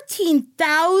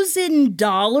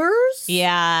 $13,000?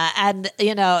 Yeah, and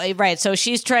right. So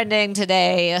she's trending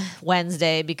today,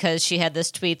 Wednesday, because she had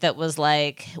this tweet that was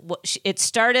like, it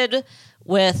started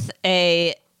with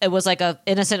it was like a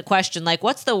innocent question, like,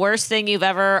 what's the worst thing you've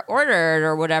ever ordered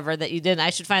or whatever that you didn't?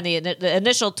 I should find the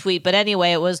initial tweet. But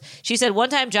anyway, she said, one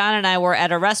time John and I were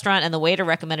at a restaurant and the waiter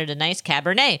recommended a nice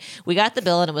Cabernet. We got the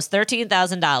bill and it was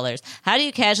 $13,000. How do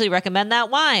you casually recommend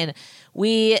that wine?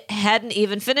 We hadn't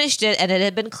even finished it and it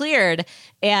had been cleared.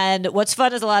 And what's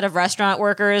fun is a lot of restaurant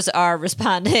workers are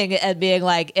responding and being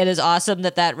like, it is awesome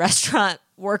that restaurant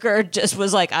worker just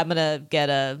was like, I'm going to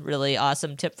get a really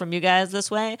awesome tip from you guys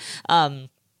this way.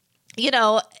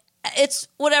 It's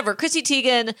whatever. Chrissy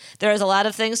Teigen, there's a lot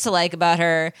of things to like about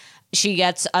her. She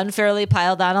gets unfairly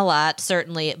piled on a lot,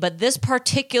 certainly. But so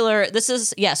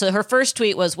her first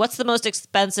tweet was, what's the most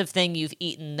expensive thing you've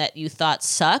eaten that you thought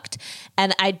sucked?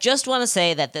 And I just want to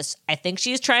say that I think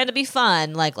she's trying to be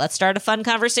fun. Like, let's start a fun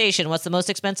conversation. What's the most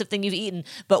expensive thing you've eaten?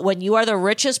 But when you are the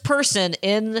richest person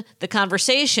in the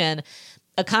conversation,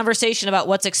 a conversation about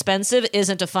what's expensive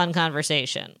isn't a fun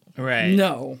conversation. Right.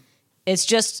 No. It's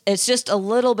just a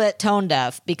little bit tone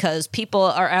deaf because people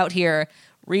are out here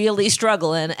really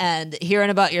struggling and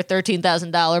hearing about your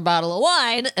 $13,000 bottle of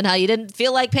wine and how you didn't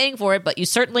feel like paying for it, but you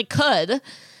certainly could.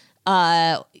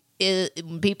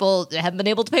 People haven't been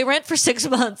able to pay rent for 6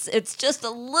 months. It's just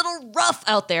a little rough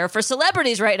out there for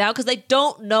celebrities right now because they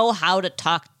don't know how to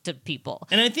talk to people.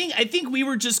 And I think we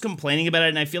were just complaining about it,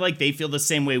 and I feel like they feel the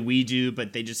same way we do,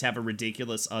 but they just have a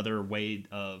ridiculous other way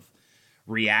of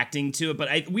reacting to it.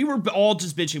 But we were all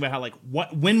just bitching about how, like,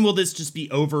 when will this just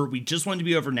be over? We just want it to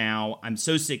be over now. I'm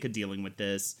so sick of dealing with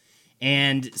this.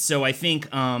 And so I think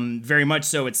very much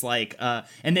so it's like,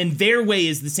 and then their way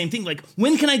is the same thing. Like,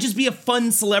 when can I just be a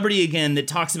fun celebrity again that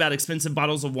talks about expensive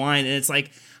bottles of wine? And it's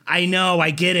like, I know,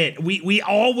 I get it. We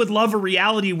all would love a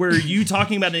reality where you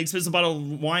talking about an expensive bottle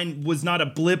of wine was not a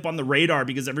blip on the radar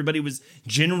because everybody was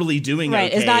generally doing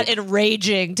right. Okay. It's not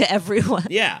enraging to everyone.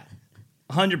 Yeah,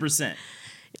 100%.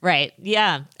 Right.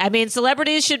 Yeah. I mean,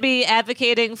 celebrities should be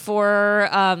advocating for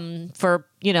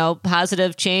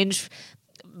positive change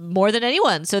more than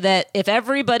anyone, so that if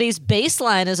everybody's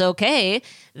baseline is okay,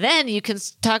 then you can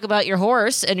talk about your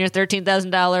horse and your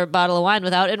 $13,000 bottle of wine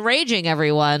without enraging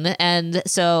everyone. And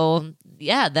so,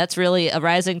 yeah, that's really a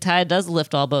rising tide does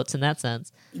lift all boats in that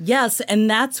sense. Yes, and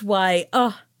that's why,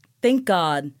 thank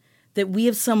God that we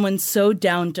have someone so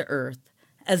down to earth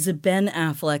as a Ben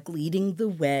Affleck leading the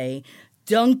way.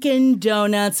 Dunkin'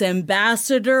 Donuts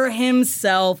ambassador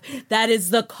himself. That is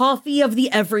the coffee of the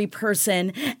every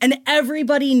person, and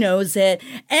everybody knows it.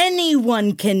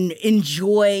 Anyone can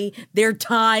enjoy their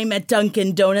time at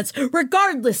Dunkin' Donuts,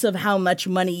 regardless of how much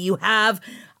money you have.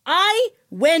 I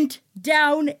went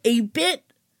down a bit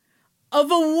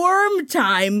of a worm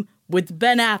time with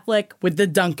Ben Affleck with the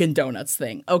Dunkin' Donuts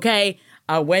thing, okay?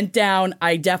 I went down.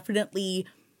 I definitely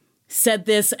said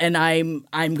this, and I'm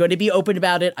going to be open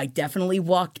about it. I definitely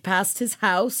walked past his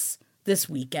house this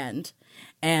weekend,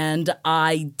 and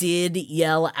I did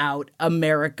yell out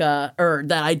Affleck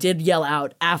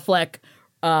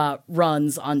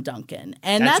runs on Duncan.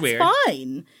 And that's weird.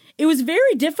 Fine. It was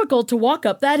very difficult to walk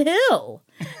up that hill.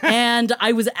 And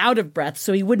I was out of breath,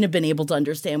 so he wouldn't have been able to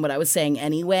understand what I was saying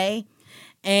anyway.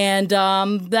 And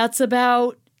that's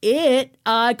about it.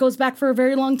 It goes back for a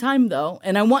very long time, though,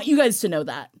 and I want you guys to know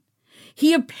that.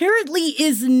 He apparently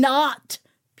is not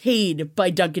paid by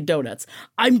Dunkin' Donuts.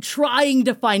 I'm trying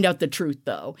to find out the truth,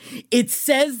 though. It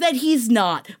says that he's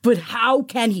not, but how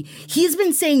can he? He's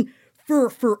been saying for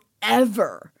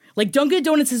forever. Like, Dunkin'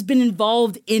 Donuts has been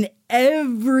involved in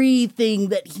everything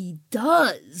that he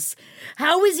does.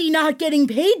 How is he not getting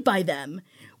paid by them?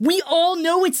 We all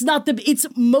know it's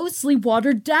mostly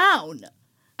watered down.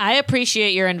 I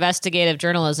appreciate your investigative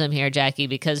journalism here, Jackie,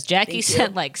 because Jackie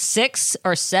sent like 6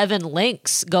 or 7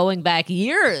 links going back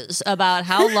years about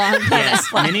how long Ben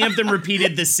Affleck. Many of them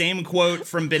repeated the same quote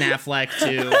from Ben Affleck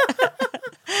too.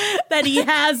 that he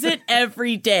has it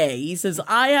every day. He says,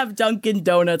 I have Dunkin'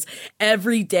 Donuts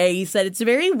every day. He said, it's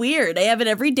very weird. I have it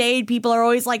every day. And people are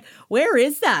always like, where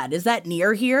is that? Is that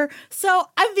near here? So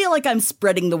I feel like I'm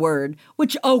spreading the word,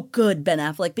 which, oh, good, Ben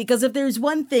Affleck, because if there's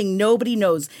one thing nobody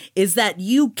knows is that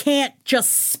you can't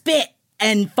just spit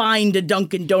and find a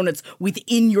Dunkin' Donuts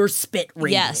within your spit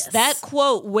radius. Yes, that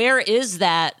quote, where is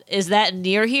that? Is that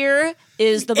near here?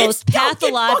 Is the most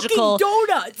pathological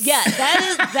donuts. Yeah,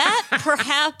 that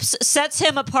perhaps sets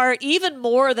him apart even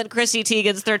more than Chrissy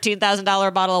Teigen's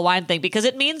 $13,000 bottle of wine thing, because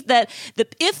it means that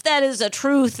if that is a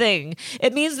true thing,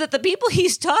 it means that the people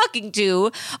he's talking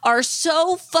to are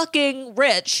so fucking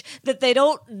rich that they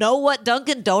don't know what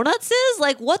Dunkin' Donuts is.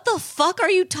 Like, what the fuck are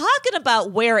you talking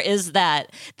about? Where is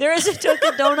that? There is a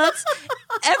Dunkin' Donuts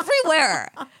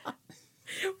everywhere.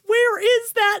 Where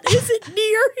is that? Is it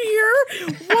near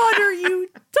here? What are you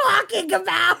talking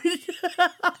about?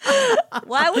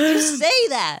 Why would you say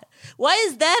that? Why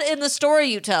is that in the story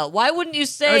you tell? Why wouldn't you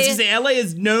say... I was going to say, LA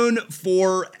is known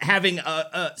for having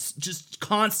a just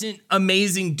constant,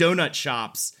 amazing donut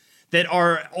shops that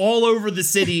are all over the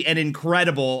city and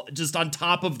incredible, just on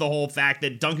top of the whole fact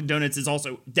that Dunkin' Donuts is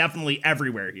also definitely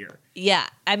everywhere here. Yeah,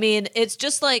 I mean, it's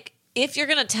just like, if you're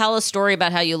going to tell a story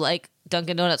about how you like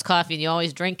Dunkin' Donuts coffee and you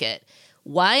always drink it,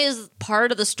 why is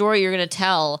part of the story you're going to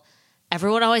tell,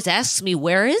 everyone always asks me,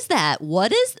 where is that?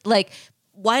 What is, like,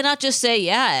 why not just say,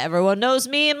 yeah, everyone knows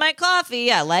me and my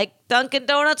coffee. I like Dunkin'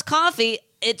 Donuts coffee.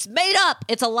 It's made up.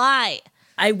 It's a lie.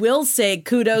 I will say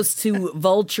kudos to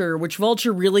Vulture, which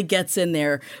Vulture really gets in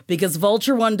there, because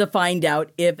Vulture wanted to find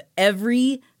out if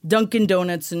every Dunkin'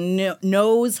 Donuts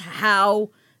knows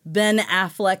how Ben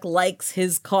Affleck likes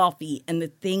his coffee. And the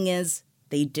thing is,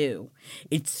 they do.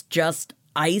 It's just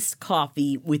iced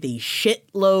coffee with a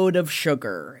shitload of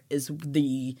sugar is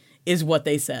what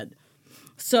they said.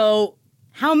 So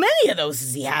how many of those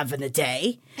does he have in a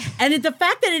day? And the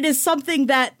fact that it is something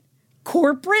that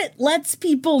corporate lets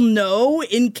people know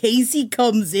in case he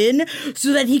comes in,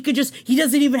 so that he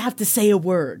doesn't even have to say a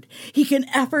word. He can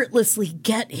effortlessly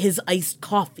get his iced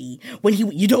coffee when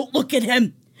you don't look at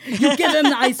him. You give him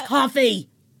the iced coffee.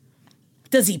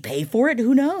 Does he pay for it?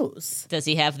 Who knows? Does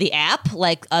he have the app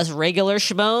like us regular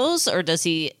schmoes, or does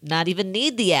he not even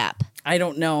need the app? I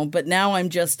don't know, but now I'm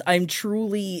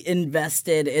truly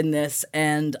invested in this,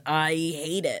 and I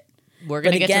hate it. We're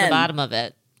going to get to the bottom of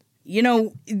it. You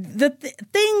know,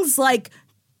 things like,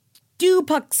 do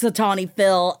Punxsutawney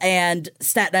Phil and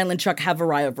Staten Island Chuck have a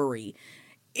rivalry?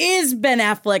 Is Ben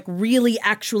Affleck really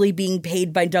actually being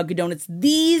paid by Dunkin' Donuts?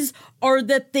 These are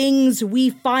the things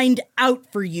we find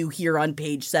out for you here on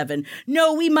Page 7.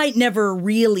 No, we might never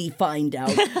really find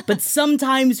out, but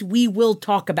sometimes we will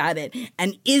talk about it.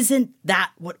 And isn't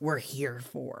that what we're here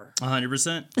for?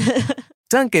 100%.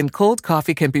 Dunkin' cold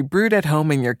coffee can be brewed at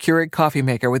home in your Keurig coffee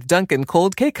maker with Dunkin'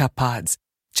 cold K-Cup pods.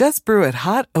 Just brew it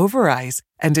hot over ice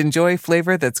and enjoy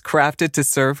flavor that's crafted to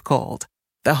serve cold.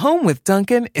 The home with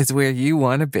Dunkin' is where you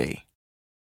want to be.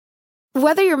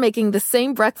 Whether you're making the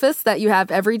same breakfast that you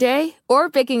have every day or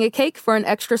baking a cake for an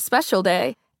extra special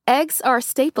day, eggs are a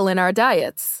staple in our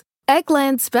diets.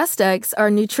 Eggland's best eggs are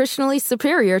nutritionally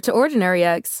superior to ordinary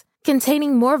eggs,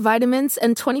 containing more vitamins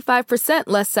and 25%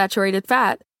 less saturated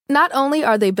fat. Not only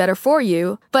are they better for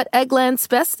you, but Eggland's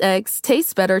best eggs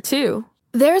taste better too.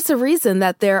 There's a reason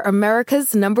that they're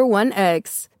America's #1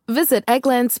 eggs. Visit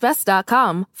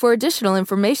egglandsbest.com for additional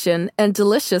information and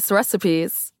delicious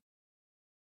recipes.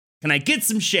 Can I get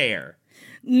some share?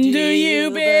 Do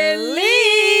you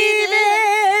believe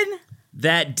in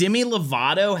that Demi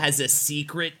Lovato has a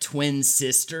secret twin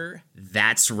sister?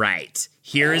 That's right.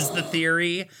 Here is the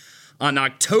theory. On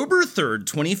October 3rd,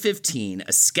 2015,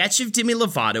 a sketch of Demi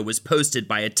Lovato was posted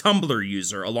by a Tumblr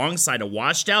user alongside a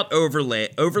washed-out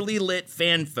overly lit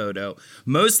fan photo,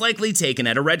 most likely taken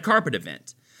at a red carpet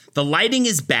event. The lighting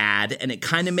is bad, and it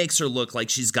kind of makes her look like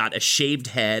she's got a shaved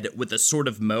head with a sort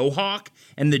of mohawk,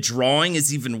 and the drawing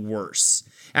is even worse.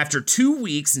 After 2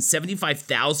 weeks and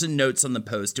 75,000 notes on the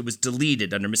post, it was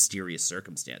deleted under mysterious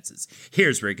circumstances.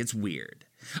 Here's where it gets weird.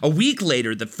 A week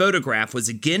later, the photograph was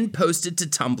again posted to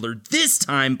Tumblr, this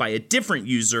time by a different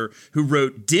user who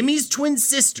wrote, Demi's twin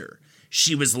sister.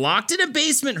 She was locked in a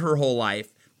basement her whole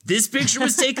life. This picture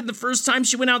was taken the first time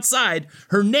she went outside.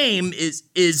 Her name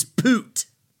is Poot.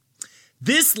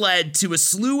 This led to a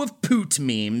slew of Poot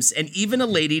memes and even a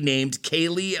lady named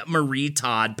Kaylee Marie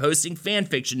Todd posting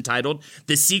fanfiction titled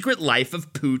The Secret Life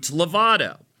of Poot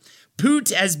Lovato. Poot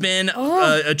has been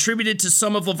attributed to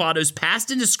some of Lovato's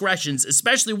past indiscretions,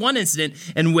 especially one incident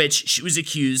in which she was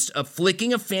accused of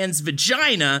flicking a fan's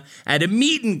vagina at a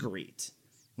meet and greet.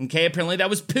 Okay, apparently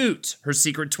that was Poot, her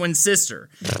secret twin sister.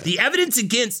 The evidence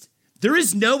against There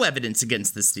is no evidence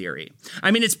against this theory.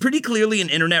 I mean, it's pretty clearly an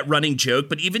internet running joke,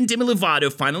 but even Demi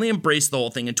Lovato finally embraced the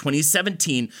whole thing in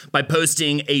 2017 by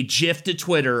posting a GIF to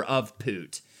Twitter of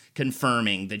Poot,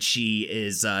 confirming that she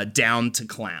is down to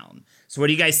clown. So what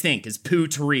do you guys think? Is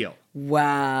Poot real?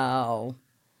 Wow.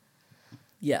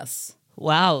 Yes.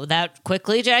 Wow, that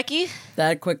quickly, Jackie?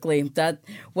 That quickly.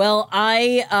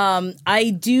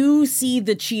 I do see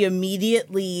that she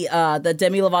immediately, that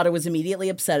Demi Lovato was immediately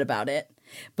upset about it.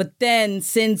 But then,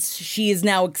 since she has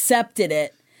now accepted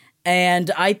it,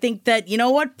 and I think that, you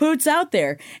know what, Poot's out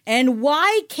there. And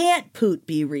why can't Poot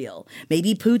be real?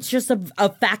 Maybe Poot's just a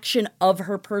faction of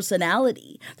her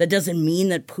personality. That doesn't mean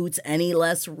that Poot's any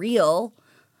less real.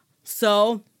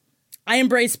 So, I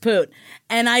embrace Poot.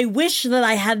 And I wish that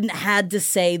I hadn't had to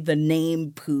say the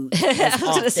name Poot. I was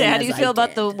going to say, how do you feel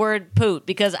about the word Poot?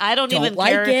 Because I don't even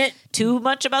like care it. too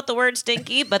much about the word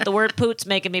stinky, but the word Poot's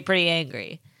making me pretty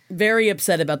angry. Very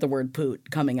upset about the word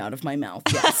Poot coming out of my mouth.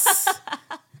 Yes.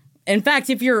 In fact,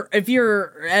 if you're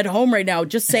at home right now,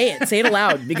 just say it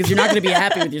aloud, because you're not going to be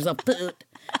happy with yourself. Poot.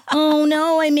 Oh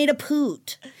no, I made a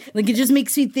Poot. Like, it just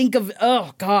makes me think of,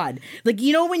 oh God. Like,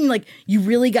 you know when you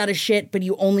really got a shit, but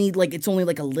you only it's only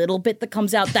a little bit that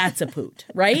comes out? That's a Poot,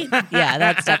 right? Yeah,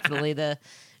 that's definitely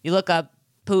you look up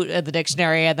Poot in the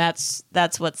dictionary and that's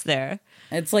what's there.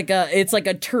 It's like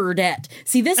a turdette.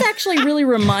 See, this actually really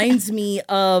reminds me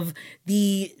of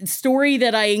the story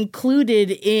that I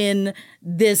included in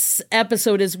this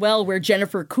episode as well, where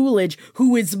Jennifer Coolidge,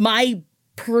 who is my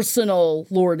personal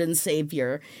Lord and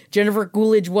Savior, Jennifer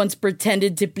Coolidge once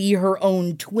pretended to be her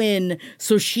own twin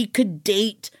so she could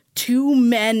date two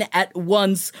men at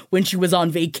once when she was on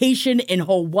vacation in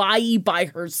Hawaii by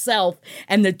herself.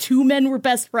 And the two men were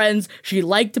best friends. She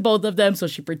liked both of them, so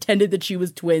she pretended that she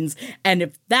was twins. And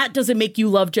if that doesn't make you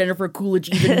love Jennifer Coolidge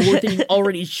even more than you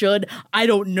already should, I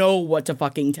don't know what to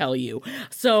fucking tell you.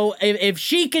 So if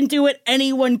she can do it,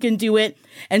 anyone can do it.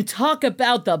 And talk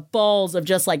about the balls of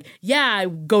just I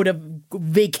go to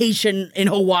vacation in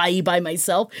Hawaii by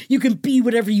myself. You can be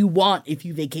whatever you want if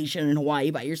you vacation in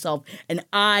Hawaii by yourself. And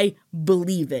I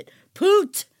believe it.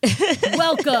 Poot,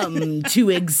 welcome to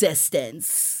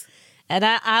existence. And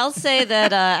I'll say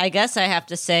that I guess I have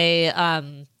to say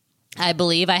I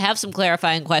believe I have some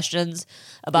clarifying questions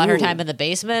about her time in the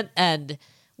basement and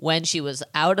when she was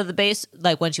out of the base,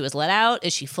 when she was let out.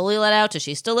 Is she fully let out? Does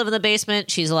she still live in the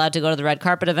basement? She's allowed to go to the red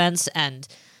carpet events, and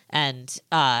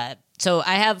so I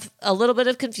have a little bit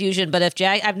of confusion. But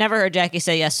I've never heard Jackie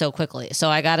say yes so quickly, so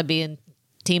I got to be in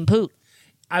Team Poot.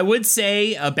 I would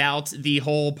say about the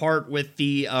whole part with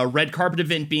the red carpet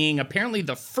event being apparently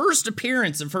the first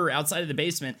appearance of her outside of the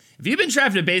basement. If you've been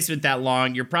trapped in a basement that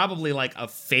long, you're probably like a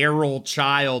feral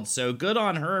child. So good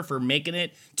on her for making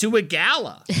it to a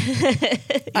gala. Yeah.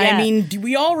 I mean, do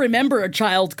we all remember A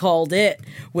Child Called It?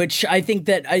 Which I think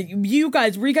that were you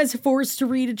guys forced to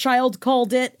read A Child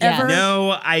Called It ever?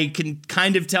 No, I can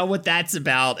kind of tell what that's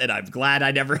about, and I'm glad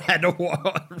I never had to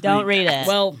Don't read it.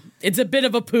 Well, it's a bit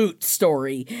of a Poot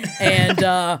story, and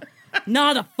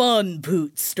not a fun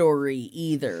Poot story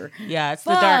either. Yeah, it's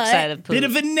the dark side of Poot. Bit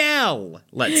of a Nell,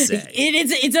 let's say.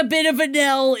 It's a bit of a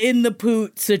Nell in the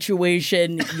Poot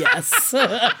situation, yes.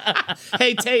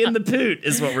 Hey, Tay in the Poot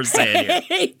is what we're saying here.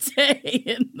 Hey, Tay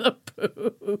in the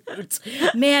Poot.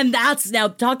 Man,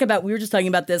 we were just talking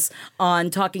about this on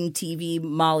Talking TV,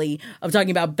 Molly, of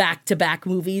talking about back-to-back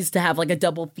movies to have a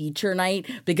double feature night,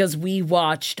 because we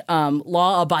watched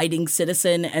Law Abiding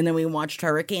Citizen and then we watched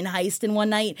Hurricane Heist in one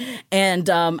night. And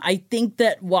I think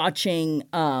that watching,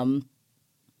 my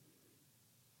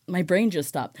brain just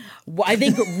stopped. I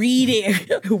think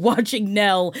watching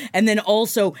Nell, and then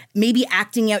also maybe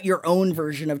acting out your own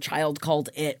version of Child Called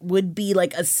It would be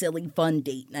a silly, fun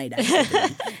date night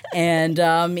activity. And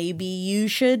maybe you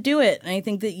should do it. And I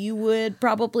think that you would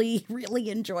probably really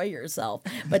enjoy yourself,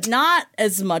 but not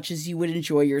as much as you would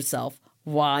enjoy yourself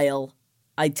while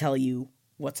I tell you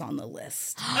what's on the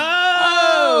list.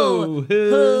 Oh!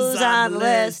 Who's on the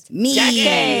list? Me.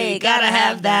 Jackie, gotta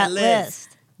have that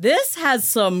list. This has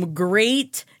some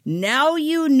great now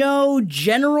you know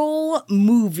general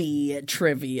movie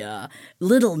trivia,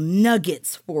 little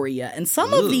nuggets for you. And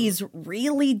some of these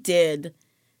really did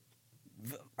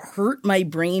hurt my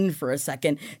brain for a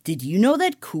second. Did you know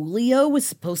that Coolio was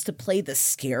supposed to play the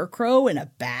Scarecrow in a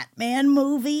Batman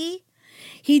movie?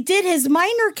 He did his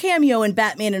minor cameo in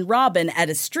Batman and Robin at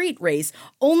a street race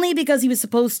only because he was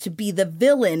supposed to be the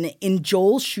villain in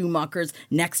Joel Schumacher's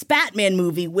next Batman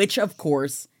movie, which, of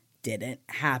course, didn't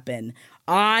happen.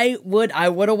 I would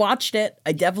have watched it.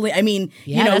 He's no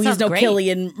great.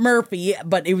 Cillian Murphy,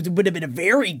 but it would have been a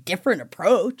very different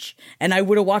approach, and I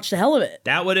would have watched the hell of it.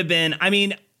 That would have been,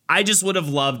 I just would have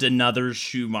loved another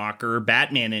Schumacher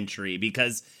Batman entry,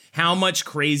 because how much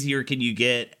crazier can you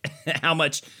get? How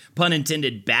much, pun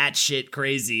intended, batshit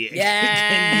crazy can you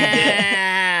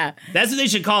get? That's what they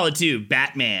should call it too.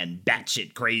 Batman,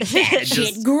 batshit crazy.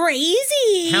 Batshit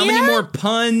crazy. How many more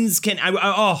puns can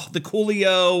the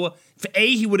Coolio.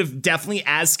 He would have definitely,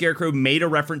 as Scarecrow, made a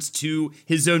reference to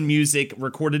his own music,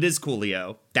 recorded as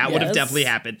Coolio. That would have definitely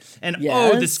happened. And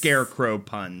the Scarecrow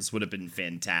puns would have been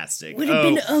fantastic. Would have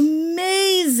been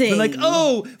amazing. Like,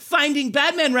 finding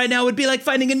Batman right now would be like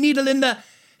finding a needle in the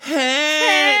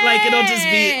hey. Like, it'll just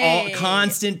be all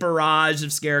constant barrage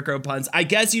of Scarecrow puns. I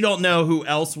guess you don't know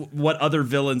what other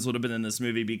villains would have been in this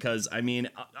movie, because, I mean,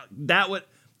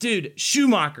 dude,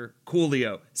 Schumacher,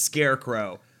 Coolio,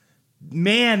 Scarecrow.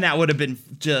 Man, that would have been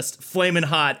just flaming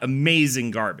hot, amazing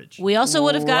garbage. We also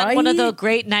would have got one of the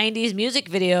great 90s music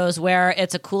videos where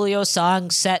it's a Coolio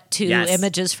song set to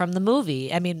images from the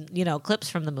movie. I mean, clips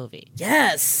from the movie.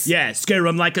 Yes. Yeah, scare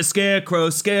him like a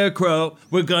scarecrow, scarecrow.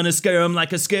 We're gonna scare him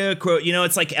like a scarecrow.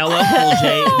 It's like LL Cool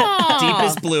J,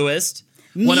 Deepest Bluest.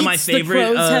 One of my favorite.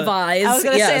 The Crows Have Eyes. I was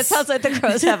going to say, it sounds like The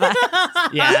Crows Have Eyes.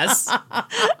 Yes.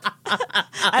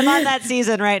 I'm on that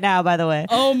season right now, by the way.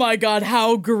 Oh my God,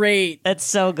 how great. That's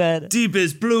so good.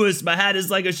 Deepest, bluest, my hat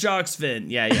is like a shark's fin.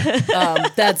 Yeah.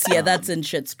 That's in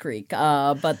Schitt's Creek.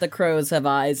 But The Crows Have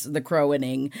Eyes, the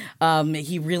crowing.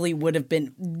 He really would have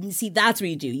been. See, that's what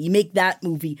you do. You make that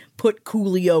movie, put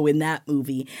Coolio in that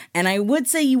movie. And I would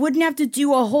say you wouldn't have to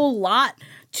do a whole lot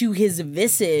to his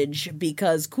visage,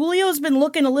 because Coolio's been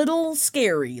looking a little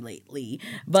scary lately,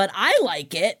 but I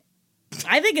like it.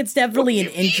 I think it's definitely an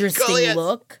interesting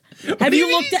look. Have you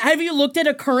looked at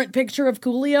a current picture of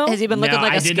Coolio? Has he been looking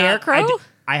like a scarecrow?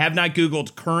 I have not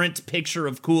Googled current picture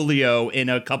of Coolio in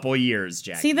a couple of years,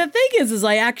 Jack. See, the thing is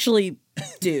I actually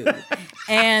do.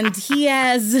 And he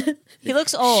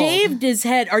looks old. Shaved his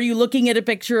head. Are you looking at a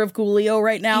picture of Coolio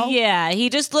right now? Yeah, he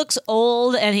just looks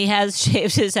old, and he has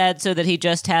shaved his head so that he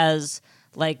just has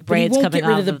like braids coming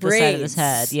off of the side of his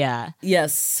head. Yeah.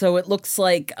 Yes. So it looks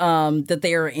like that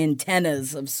they are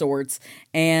antennas of sorts,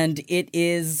 and it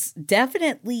is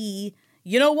definitely.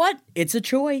 You know what? It's a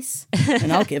choice,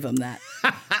 and I'll give him that.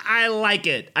 I like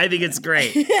it. I think it's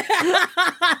great. He's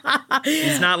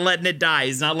not letting it die.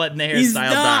 He's not letting the hairstyle die. He's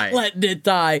not letting it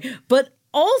die. But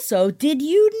also, did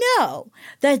you know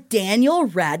that Daniel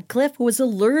Radcliffe was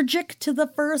allergic to the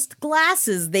first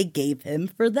glasses they gave him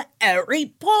for the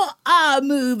Harry Potter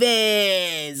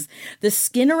movies? The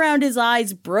skin around his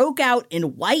eyes broke out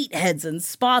in whiteheads and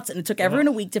spots, and it took everyone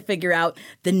a week to figure out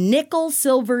the nickel,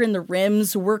 silver, and the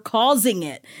rims were causing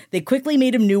it. They quickly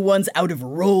made him new ones out of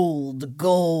rolled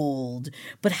gold.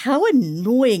 But how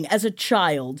annoying as a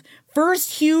child.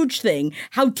 First huge thing,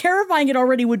 how terrifying it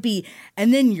already would be,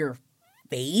 and then your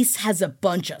face has a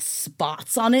bunch of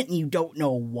spots on it and you don't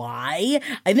know why.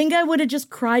 I think I would have just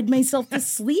cried myself to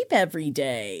sleep every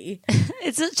day.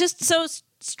 It's just so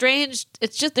strange.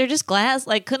 They're just glass.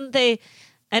 Like, couldn't they?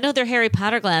 I know they're Harry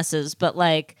Potter glasses, but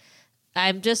like,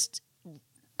 I'm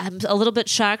a little bit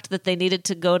shocked that they needed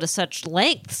to go to such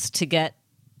lengths to get.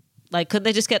 Like, couldn't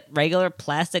they just get regular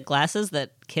plastic glasses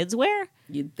that kids wear?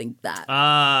 You'd think that.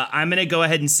 I'm going to go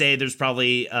ahead and say there's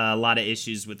probably a lot of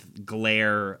issues with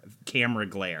camera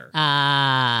glare.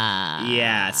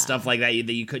 Yeah, stuff like that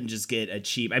you couldn't just get a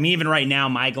cheap. I mean, even right now,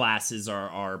 my glasses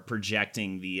are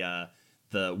projecting the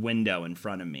window in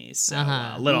front of me. So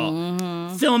a little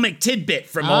filmic tidbit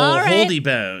from old Holdy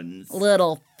Bones.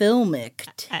 Little filmic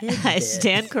tidbit. I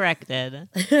stand corrected.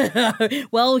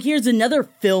 Well, here's another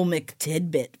filmic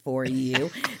tidbit for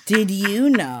you. Did you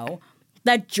know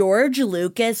that George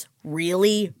Lucas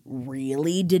really,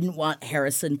 really didn't want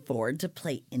Harrison Ford to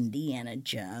play Indiana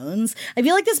Jones? I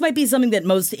feel like this might be something that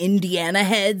most Indiana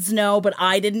heads know, but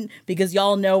I didn't, because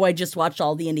y'all know I just watched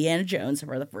all the Indiana Jones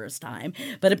for the first time.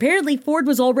 But apparently Ford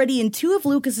was already in 2 of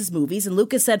Lucas's movies, and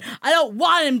Lucas said, I don't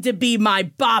want him to be my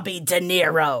Bobby De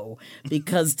Niro,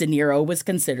 because De Niro was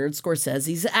considered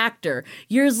Scorsese's actor.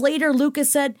 Years later,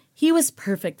 Lucas said he was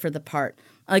perfect for the part.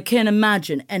 I can't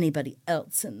imagine anybody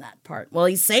else in that part. Well,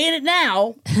 he's saying it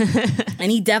now.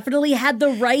 And he definitely had the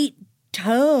right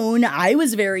tone. I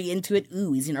was very into it.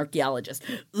 Ooh, he's an archaeologist.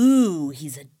 Ooh,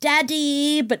 he's a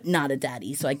daddy, but not a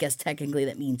daddy. So I guess technically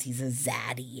that means he's a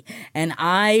zaddy. And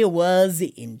I was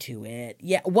into it.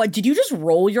 Yeah. What, did you just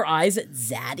roll your eyes at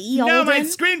zaddy? No, my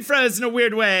screen froze in a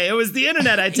weird way. It was the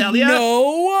internet, I tell you.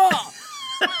 No.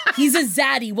 He's a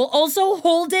zaddy. Well, also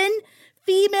Holden,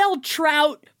 female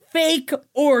trout, fake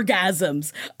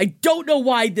orgasms. I don't know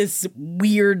why this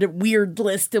weird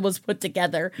list was put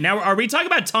together. Now, are we talking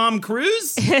about Tom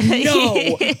Cruise?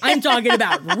 No, I'm talking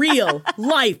about real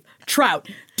life trout.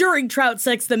 During trout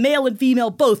sex, the male and female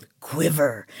both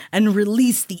quiver and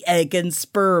release the egg and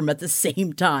sperm at the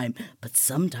same time. But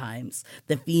sometimes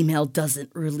the female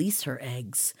doesn't release her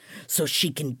eggs, so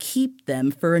she can keep them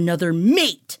for another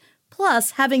mate.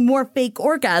 Plus, having more fake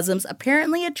orgasms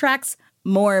apparently attracts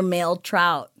more male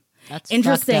trout. That's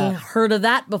interesting. Heard of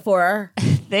that before.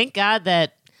 Thank God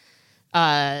that,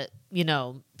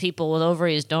 people with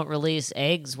ovaries don't release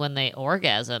eggs when they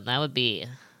orgasm. That would be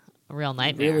a real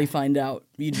nightmare. Really find out.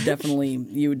 You would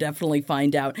definitely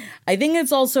find out. I think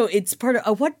it's part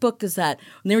of, what book is that?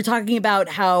 When they were talking about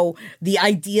how the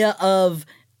idea of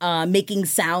making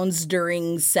sounds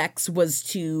during sex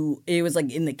it was like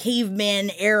in the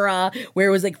caveman era, where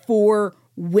it was like for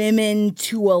women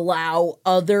to allow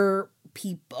other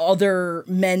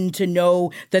men to know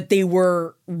that they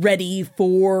were ready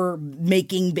for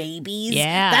making babies.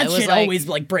 Yeah, that shit always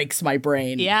breaks my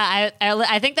brain. Yeah,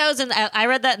 I think that was I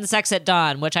read that in Sex at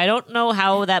Dawn, which I don't know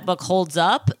how that book holds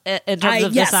up in terms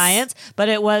of the science, but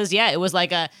it was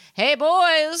like a, hey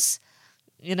boys,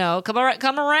 come around.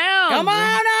 Come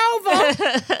on over.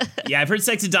 Yeah, I've heard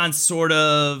Sex at Dawn sort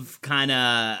of kind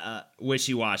of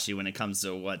wishy-washy when it comes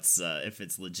to what's if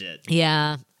it's legit.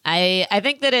 Yeah. I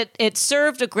think that it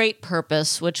served a great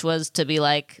purpose, which was to be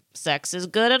like, sex is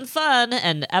good and fun,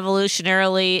 and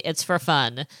evolutionarily it's for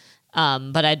fun.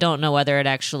 But I don't know whether it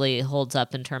actually holds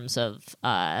up in terms of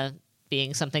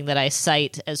being something that I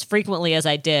cite as frequently as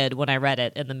I did when I read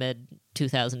it in the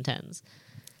mid-2010s.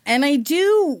 And I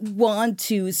do want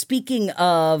to, speaking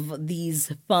of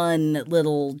these fun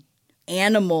little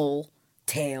animal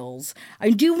tales, I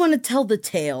do want to tell the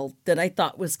tale that I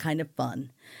thought was kind of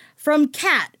fun. From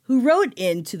Kat, who wrote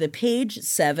into the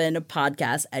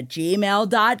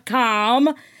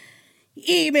page7podcast@gmail.com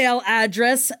email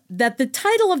address that the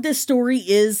title of this story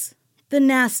is The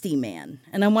Nasty Man.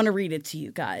 And I want to read it to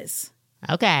you guys.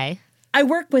 Okay. I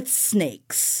work with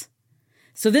snakes.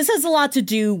 So this has a lot to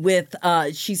do with,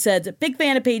 she said, big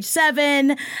fan of page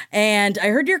 7, and I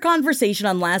heard your conversation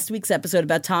on last week's episode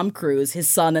about Tom Cruise, his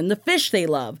son, and the fish they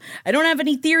love. I don't have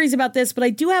any theories about this, but I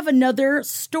do have another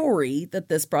story that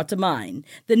this brought to mind.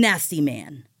 The Nasty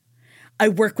Man. I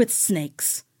work with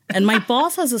snakes, and my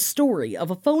boss has a story of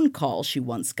a phone call she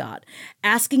once got,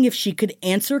 asking if she could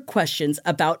answer questions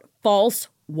about false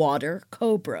water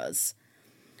cobras.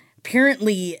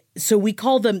 Apparently, so they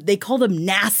call them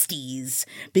nasties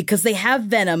because they have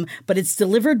venom, but it's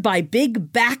delivered by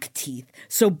big back teeth,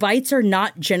 so bites are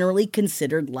not generally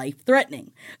considered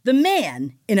life-threatening. The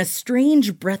man, in a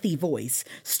strange, breathy voice,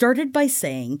 started by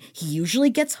saying he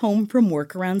usually gets home from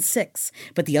work around 6,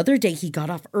 but the other day he got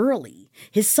off early.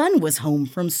 His son was home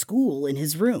from school in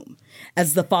his room.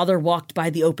 As the father walked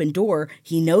by the open door,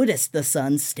 he noticed the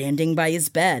son standing by his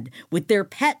bed with their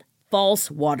pet false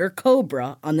water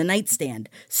cobra on the nightstand,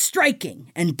 striking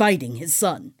and biting his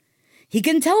son. He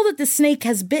can tell that the snake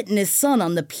has bitten his son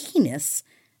on the penis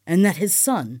and that his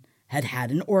son had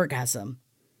had an orgasm.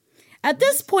 At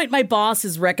this point, my boss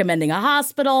is recommending a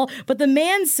hospital, but the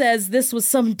man says this was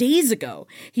some days ago.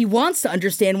 He wants to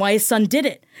understand why his son did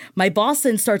it. My boss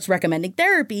then starts recommending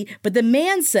therapy, but the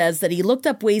man says that he looked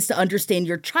up ways to understand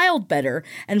your child better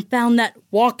and found that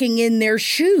walking in their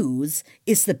shoes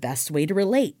is the best way to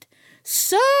relate.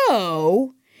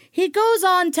 So he goes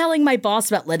on telling my boss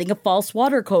about letting a false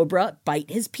water cobra bite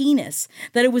his penis,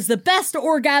 that it was the best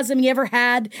orgasm he ever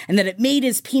had, and that it made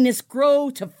his penis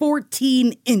grow to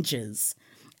 14 inches.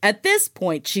 At this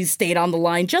point, she stayed on the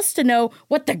line just to know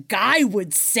what the guy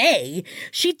would say.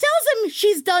 She tells him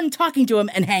she's done talking to him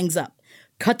and hangs up.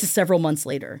 Cut to several months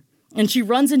later. And she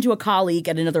runs into a colleague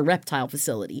at another reptile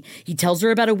facility. He tells her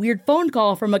about a weird phone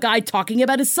call from a guy talking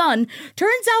about his son.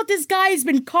 Turns out this guy has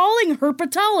been calling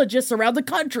herpetologists around the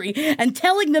country and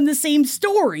telling them the same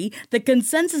story. The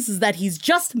consensus is that he's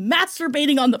just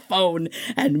masturbating on the phone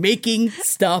and making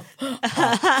stuff up.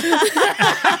 That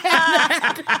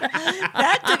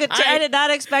took a turn. I did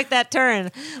not expect that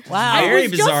turn. Wow. Very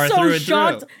bizarre through and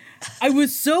through. I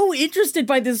was so interested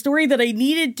by this story that I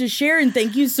needed to share, and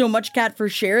thank you so much, Kat, for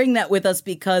sharing that with us,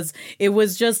 because it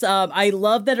was just, I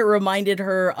love that it reminded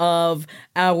her of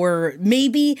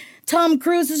maybe Tom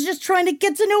Cruise is just trying to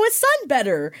get to know his son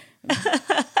better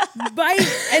by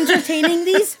entertaining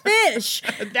these fish.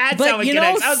 That's how it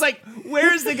connects. I was like,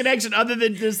 where's the connection other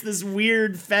than just this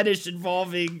weird fetish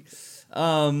involving...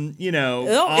 odd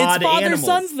it's father-son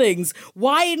animals. things.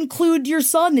 Why include your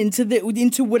son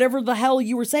into whatever the hell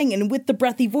you were saying? And with the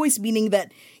breathy voice, meaning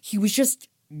that he was just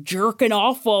jerking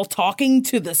off while talking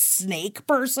to the snake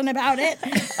person about it.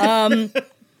 Is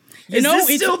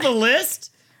this still the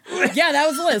list? Yeah, that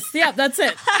was the list. Yeah, that's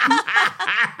it.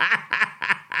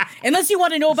 Unless you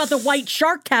want to know about the White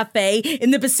Shark Cafe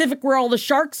in the Pacific where all the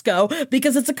sharks go,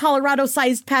 because it's a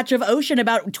Colorado-sized patch of ocean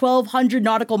about 1,200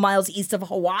 nautical miles east of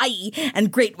Hawaii,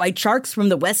 and great white sharks from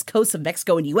the west coast of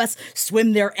Mexico and U.S.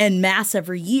 swim there en masse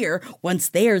every year. Once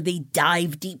there, they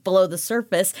dive deep below the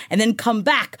surface and then come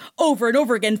back over and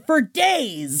over again for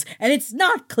days, and it's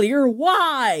not clear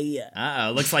why.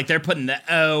 Uh-oh, looks like they're putting the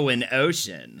O in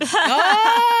ocean.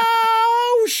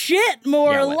 Oh, shit,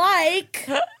 more Yeah, like...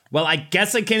 Well, I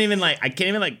guess I can't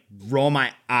even roll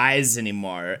my eyes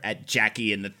anymore at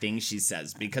Jackie and the things she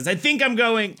says, because I think I'm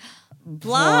going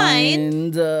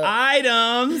Blind.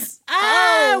 items.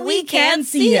 We can't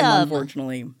see him,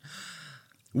 unfortunately.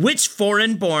 Which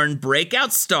foreign-born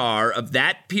breakout star of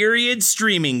that period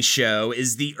streaming show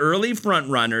is the early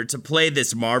frontrunner to play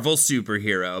this Marvel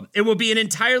superhero? It will be an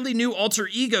entirely new alter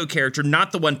ego character,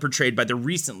 not the one portrayed by the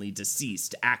recently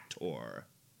deceased actor.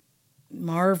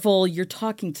 Marvel, you're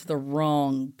talking to the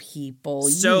wrong people.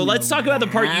 So let's talk about the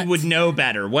part you would know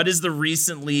better. What is the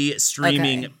recently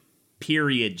streaming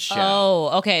period show?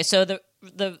 Oh, okay. So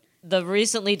the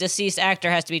recently deceased actor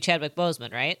has to be Chadwick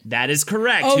Boseman, right? That is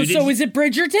correct. Oh, so is it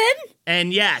Bridgerton?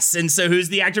 And yes, and so who's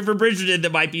the actor for Bridgerton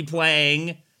that might be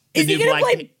playing? Is he gonna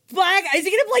play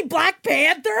Black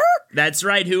Panther? That's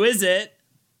right. Who is it?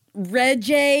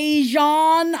 Regé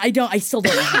Jean. I still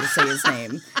don't know how to say his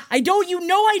name.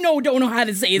 Don't know how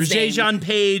to say his name. Regé Jean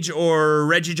Page or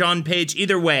Reggie John Page.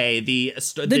 Either way, the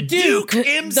Duke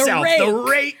himself, the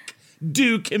rake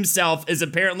Duke himself is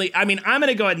apparently. I mean, I'm going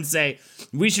to go ahead and say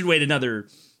we should wait another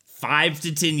 5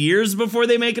 to 10 years before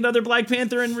they make another Black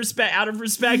Panther out of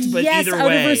respect. But yes, either out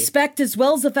way, of respect, as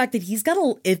well as the fact that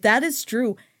if that is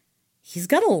true, he's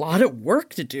got a lot of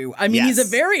work to do. I mean, He's a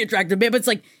very attractive man, but it's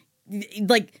like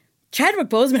Chadwick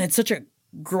Boseman had such a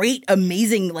great,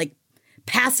 amazing,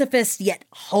 pacifist yet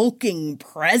hulking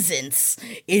presence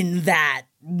in that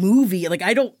movie.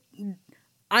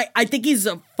 I think he's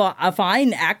a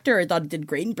fine actor. I thought he did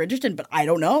great in Bridgerton, but I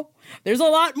don't know. There's a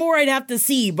lot more I'd have to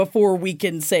see before we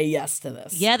can say yes to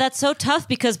this. Yeah, that's so tough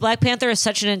because Black Panther is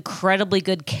such an incredibly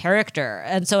good character.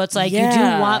 And so it's like you do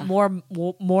want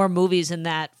more movies in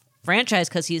that franchise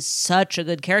because he's such a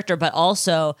good character, but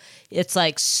also it's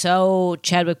so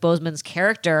Chadwick Boseman's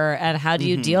character, and how do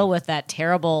you deal with that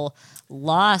terrible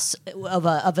loss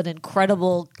of an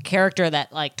incredible character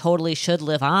that totally should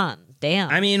live on?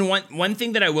 Damn. I mean, one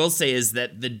thing that I will say is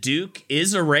that the Duke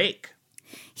is a rake.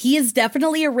 He is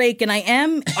definitely a rake, and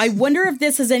I wonder if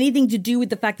this has anything to do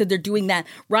with the fact that they're doing that.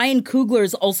 Ryan Coogler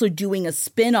is also doing a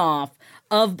spin-off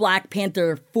of Black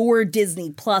Panther for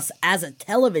Disney Plus as a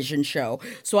television show.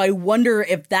 So I wonder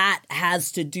if that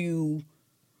has to do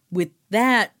with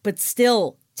that, but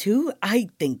still, I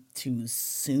think too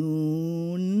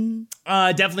soon.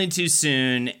 Definitely too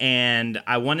soon, and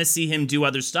I want to see him do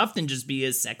other stuff than just be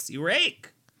a sexy rake.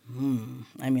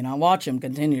 I mean, I'll watch him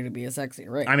continue to be a sexy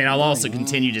rake. I mean, I'll also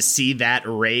continue to see that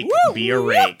rake be a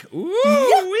rake.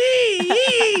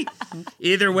 Ooh-wee!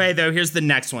 Either way, though, here's the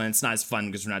next one. It's not as fun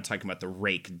because we're not talking about the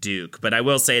rake Duke, but I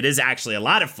will say it is actually a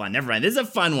lot of fun. Never mind. This is a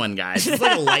fun one, guys. It's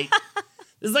like a light...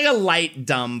 This is like a light,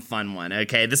 dumb, fun one,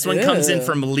 okay? This one comes in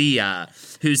from Leah,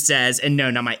 who says, and no,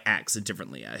 not my ex, a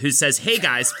different Leah, who says, hey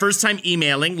guys, first time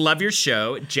emailing, love your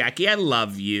show. Jackie, I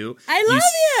love you. I love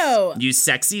you. You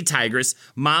sexy tigress.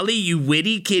 Molly, you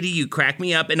witty kitty, you crack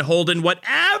me up. And Holden, whatever,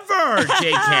 JK,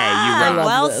 you rock.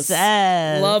 Well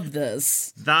said. Love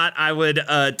this. Thought I would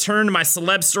turn my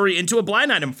celeb story into a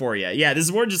blind item for you. Yeah, this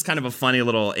is more just kind of a funny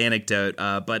little anecdote,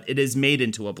 but it is made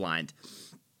into a blind.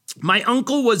 My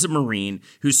uncle was a Marine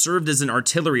who served as an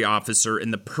artillery officer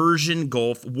in the Persian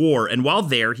Gulf War, and while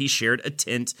there, he shared a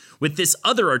tent with this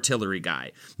other artillery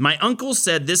guy. My uncle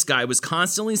said this guy was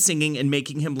constantly singing and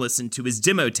making him listen to his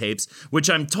demo tapes, which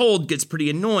I'm told gets pretty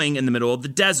annoying in the middle of the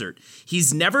desert.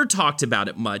 He's never talked about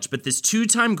it much, but this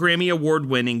 2-time Grammy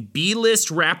Award-winning B-list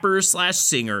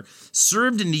rapper/singer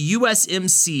served in the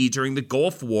USMC during the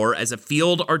Gulf War as a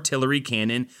field artillery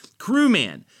cannon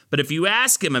crewman. But if you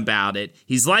ask him about it,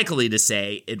 he's likely to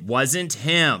say it wasn't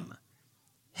him.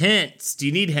 Hints. Do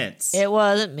you need hints? It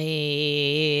wasn't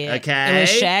me. Okay. It was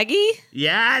Shaggy?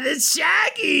 Yeah, it's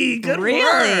Shaggy. Good really?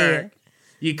 work.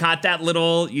 You caught that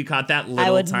little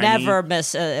I would tiny... never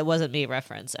miss it wasn't me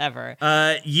reference, ever.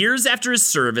 Years after his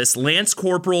service, Lance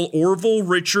Corporal Orville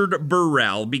Richard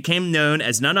Burrell became known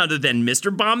as none other than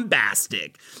Mr.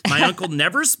 Bombastic. My uncle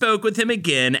never spoke with him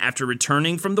again after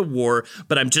returning from the war,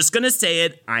 but I'm just going to say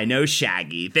it, I know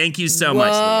Shaggy. Thank you so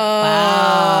much, Leah.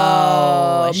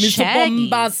 Wow. Mr. Shaggy.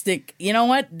 Bombastic. You know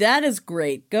what? That is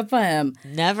great. Good for him.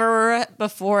 Never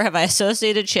before have I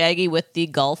associated Shaggy with the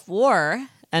Gulf War.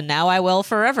 And now I will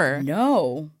forever.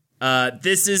 No.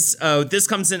 This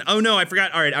comes in. Oh no, I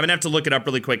forgot. All right, I'm gonna have to look it up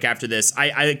really quick after this.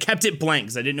 I kept it blank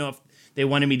because I didn't know if they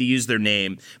wanted me to use their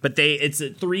name, but it's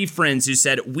 3 friends who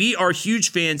said, "We are huge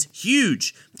fans.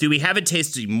 Huge. Do we have a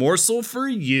tasty morsel for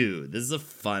you?" This is a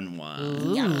fun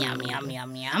one. Yum, yum, yum,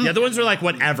 yum, yum. The other ones were like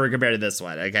whatever compared to this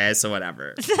one. Okay, so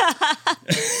whatever.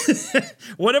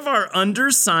 One of our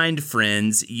undersigned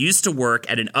friends used to work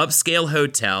at an upscale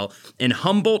hotel in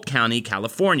Humboldt County,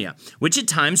 California, which at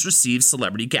times receives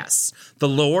celebrity guests. The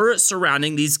lore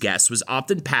surrounding these guests was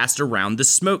often passed around the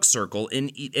smoke circle in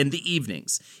the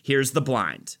evenings. Here's the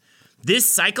blind.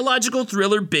 This psychological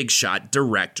thriller big shot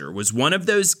director was one of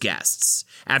those guests.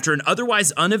 After an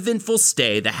otherwise uneventful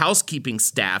stay, the housekeeping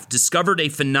staff discovered a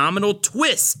phenomenal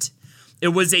twist. It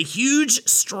was a huge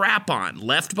strap-on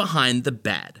left behind the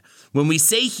bed. When we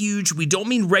say huge, we don't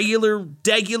mean regular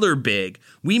big.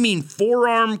 We mean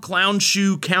forearm, clown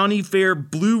shoe, county fair,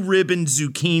 blue ribbon,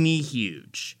 zucchini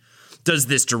huge. Does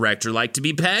this director like to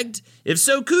be pegged? If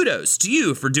so, kudos to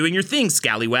you for doing your thing,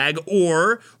 scallywag.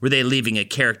 Or were they leaving a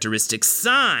characteristic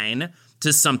sign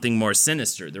to something more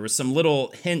sinister? There were some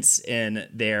little hints in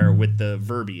there with the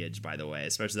verbiage, by the way,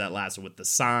 especially that last one with the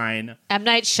sign. M.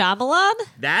 Night Shyamalan?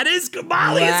 That is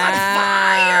Molly is on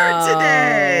fire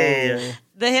today.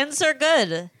 The hints are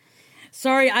good.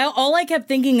 Sorry, all I kept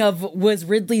thinking of was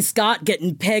Ridley Scott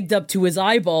getting pegged up to his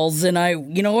eyeballs, and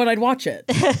you know what? I'd watch it.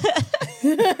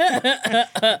 M.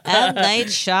 Night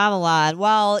Shyamalan.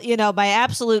 Well, my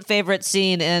absolute favorite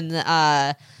scene in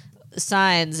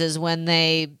Signs is when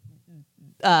they,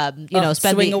 spend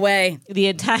swing away the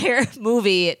entire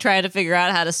movie trying to figure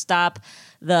out how to stop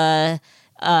the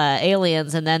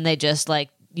aliens, and then they just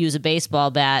use a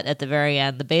baseball bat at the very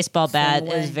end. The baseball bat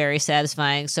is very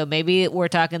satisfying. So maybe we're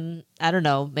talking, I don't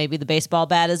know, maybe the baseball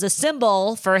bat is a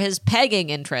symbol for his pegging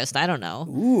interest. I don't know.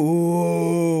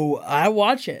 Ooh, I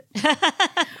watch it.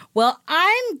 Well,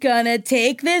 I'm gonna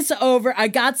take this over. I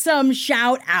got some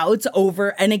shout outs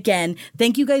over. And again,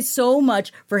 thank you guys so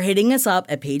much for hitting us up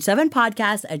at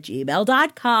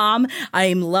page7podcast@gmail.com.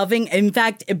 I'm loving, in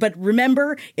fact, but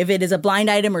remember, if it is a blind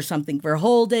item or something for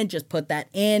Holden, just put that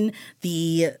in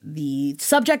the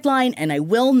subject line and I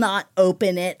will not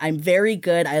open it. I'm very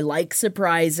good. I like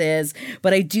surprises,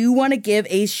 but I do want to give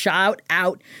a shout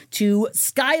out to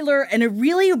Skylar, and I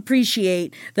really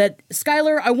appreciate that.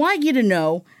 Skylar, I want you to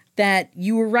know that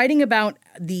you were writing about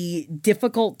the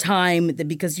difficult time that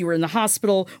because you were in the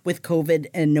hospital with COVID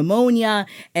and pneumonia,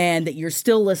 and that you're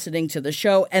still listening to the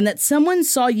show, and that someone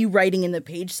saw you writing in the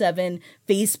Page 7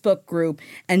 Facebook group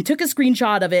and took a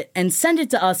screenshot of it and sent it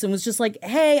to us and was just like,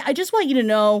 hey, I just want you to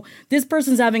know this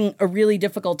person's having a really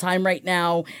difficult time right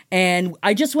now, and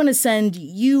I just want to send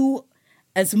you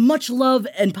as much love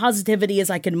and positivity as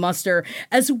I can muster,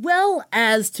 as well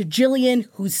as to Jillian,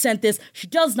 who sent this. She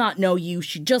does not know you.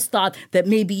 She just thought that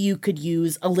maybe you could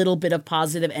use a little bit of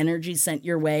positive energy sent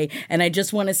your way. And I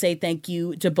just want to say thank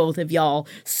you to both of y'all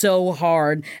so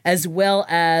hard, as well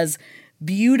as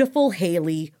beautiful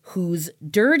Haley, whose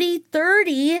Dirty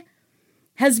 30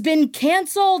 has been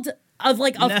canceled of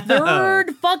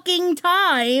third fucking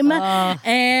time.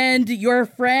 And your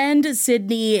friend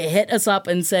Sydney hit us up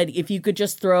and said if you could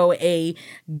just throw a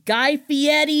Guy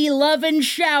Fieri loving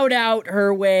shout out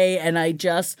her way. And I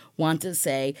just want to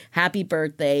say happy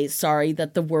birthday. Sorry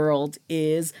that the world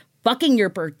is fucking your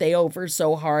birthday over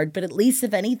so hard, but at least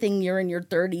if anything, you're in your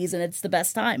 30s and it's the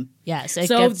best time. Yes.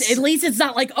 At least it's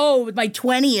not like, oh, my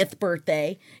 20th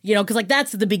birthday, because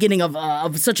that's the beginning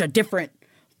of such a different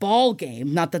ball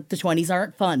game. Not that the 20s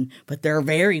aren't fun, but they're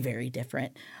very, very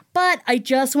different. But I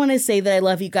just want to say that I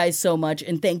love you guys so much,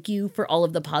 and thank you for all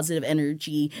of the positive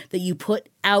energy that you put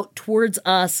out towards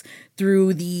us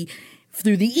through the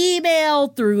email,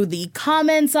 through the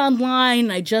comments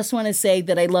online. I just want to say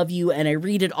that I love you and I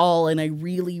read it all and I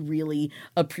really, really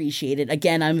appreciate it.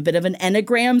 Again, I'm a bit of an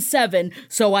Enneagram 7,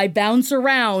 so I bounce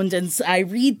around and I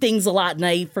read things a lot and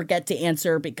I forget to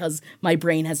answer because my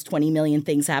brain has 20 million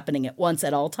things happening at once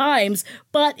at all times.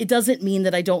 But it doesn't mean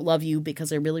that I don't love you,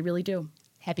 because I really, really do.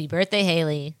 Happy birthday,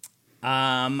 Haley.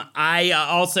 I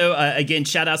also, again,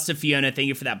 shout outs to Fiona. Thank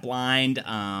you for that blind.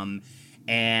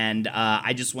 And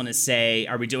I just want to say,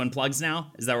 are we doing plugs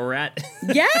now? Is that where we're at?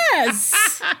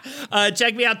 Yes!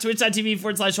 Check me out,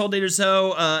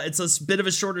 twitch.tv/HoldDaterSo. It's a bit of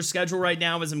a shorter schedule right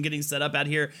now as I'm getting set up out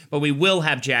here, but we will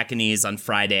have Jackanese on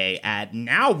Friday at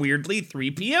now, weirdly,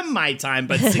 3 p.m. my time,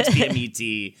 but 6 p.m.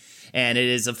 ET. and it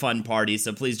is a fun party,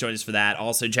 so please join us for that.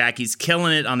 Also, Jackie's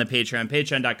killing it on the Patreon,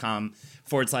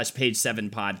 patreon.com/Page 7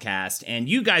 podcast, and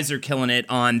you guys are killing it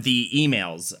on the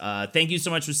emails. Thank you so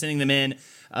much for sending them in.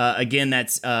 Again,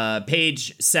 that's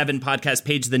Page 7 podcast,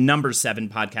 page the number 7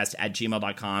 podcast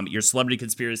 @gmail.com. Your celebrity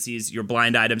conspiracies, your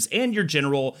blind items, and your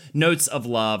general notes of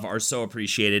love are so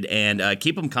appreciated, and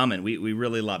keep them coming. We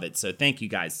really love it. So thank you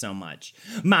guys so much.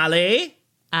 Molly?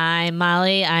 I'm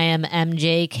Molly. I am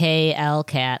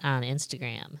MJKLCat on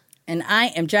Instagram. And I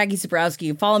am Jackie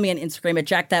Zabrowski. Follow me on Instagram at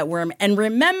JackThatWorm. And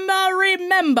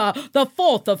remember the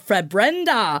 4th of February.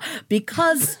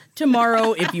 Because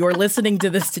tomorrow, if you're listening to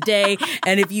this today,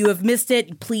 and if you have missed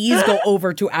it, please go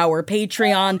over to our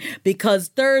Patreon. Because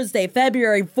Thursday,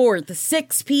 February 4th,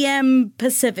 6 p.m.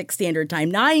 Pacific Standard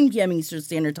Time, 9 p.m. Eastern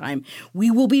Standard Time,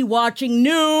 we will be watching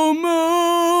New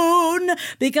Moon.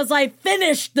 Because I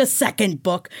finished the second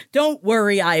book. Don't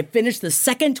worry, I finished the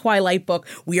second Twilight book.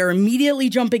 We are immediately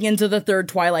jumping into the third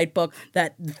Twilight book.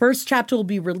 That first chapter will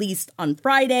be released on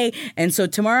Friday. And so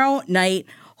tomorrow night,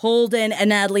 Holden and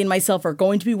Natalie and myself are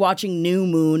going to be watching New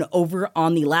Moon over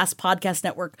on the Last Podcast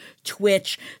Network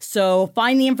Twitch. So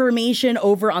find the information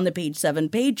over on the Page 7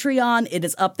 Patreon. It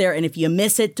is up there. And if you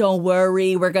miss it, don't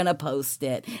worry. We're going to post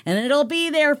it. And it'll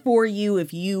be there for you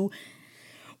if you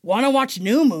want to watch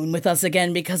New Moon with us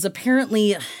again, because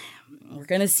apparently we're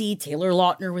going to see Taylor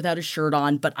Lautner without a shirt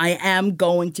on, but I am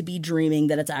going to be dreaming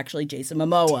that it's actually Jason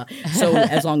Momoa. So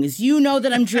as long as you know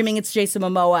that I'm dreaming it's Jason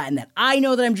Momoa and that I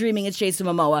know that I'm dreaming it's Jason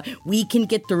Momoa, we can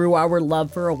get through our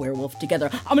love for a werewolf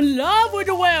together. I'm in love with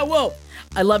a werewolf.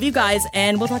 I love you guys,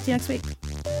 and we'll talk to you next week.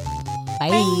 Bye.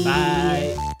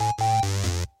 Bye.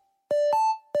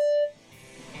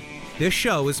 This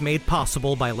show is made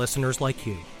possible by listeners like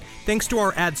you. Thanks to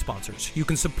our ad sponsors, you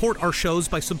can support our shows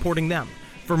by supporting them.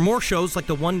 For more shows like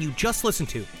the one you just listened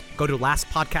to, go to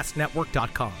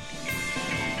lastpodcastnetwork.com.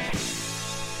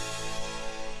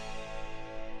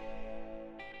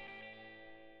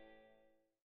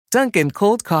 Dunkin'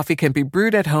 cold coffee can be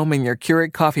brewed at home in your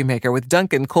Keurig coffee maker with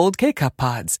Dunkin' cold K-Cup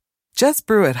pods. Just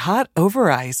brew it hot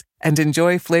over ice and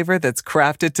enjoy flavor that's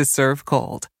crafted to serve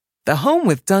cold. The home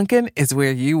with Dunkin' is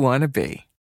where you want to be.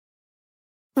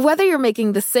 Whether you're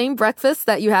making the same breakfast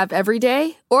that you have every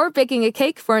day or baking a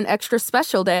cake for an extra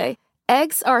special day,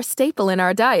 eggs are a staple in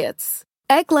our diets.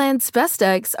 Eggland's best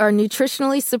eggs are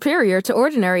nutritionally superior to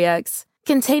ordinary eggs,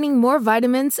 containing more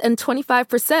vitamins and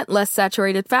 25% less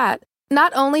saturated fat.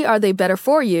 Not only are they better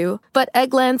for you, but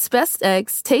Eggland's best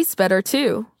eggs taste better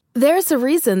too. There's a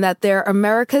reason that they're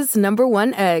America's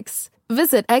 #1 eggs.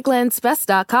 Visit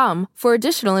egglandsbest.com for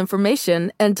additional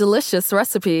information and delicious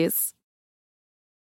recipes.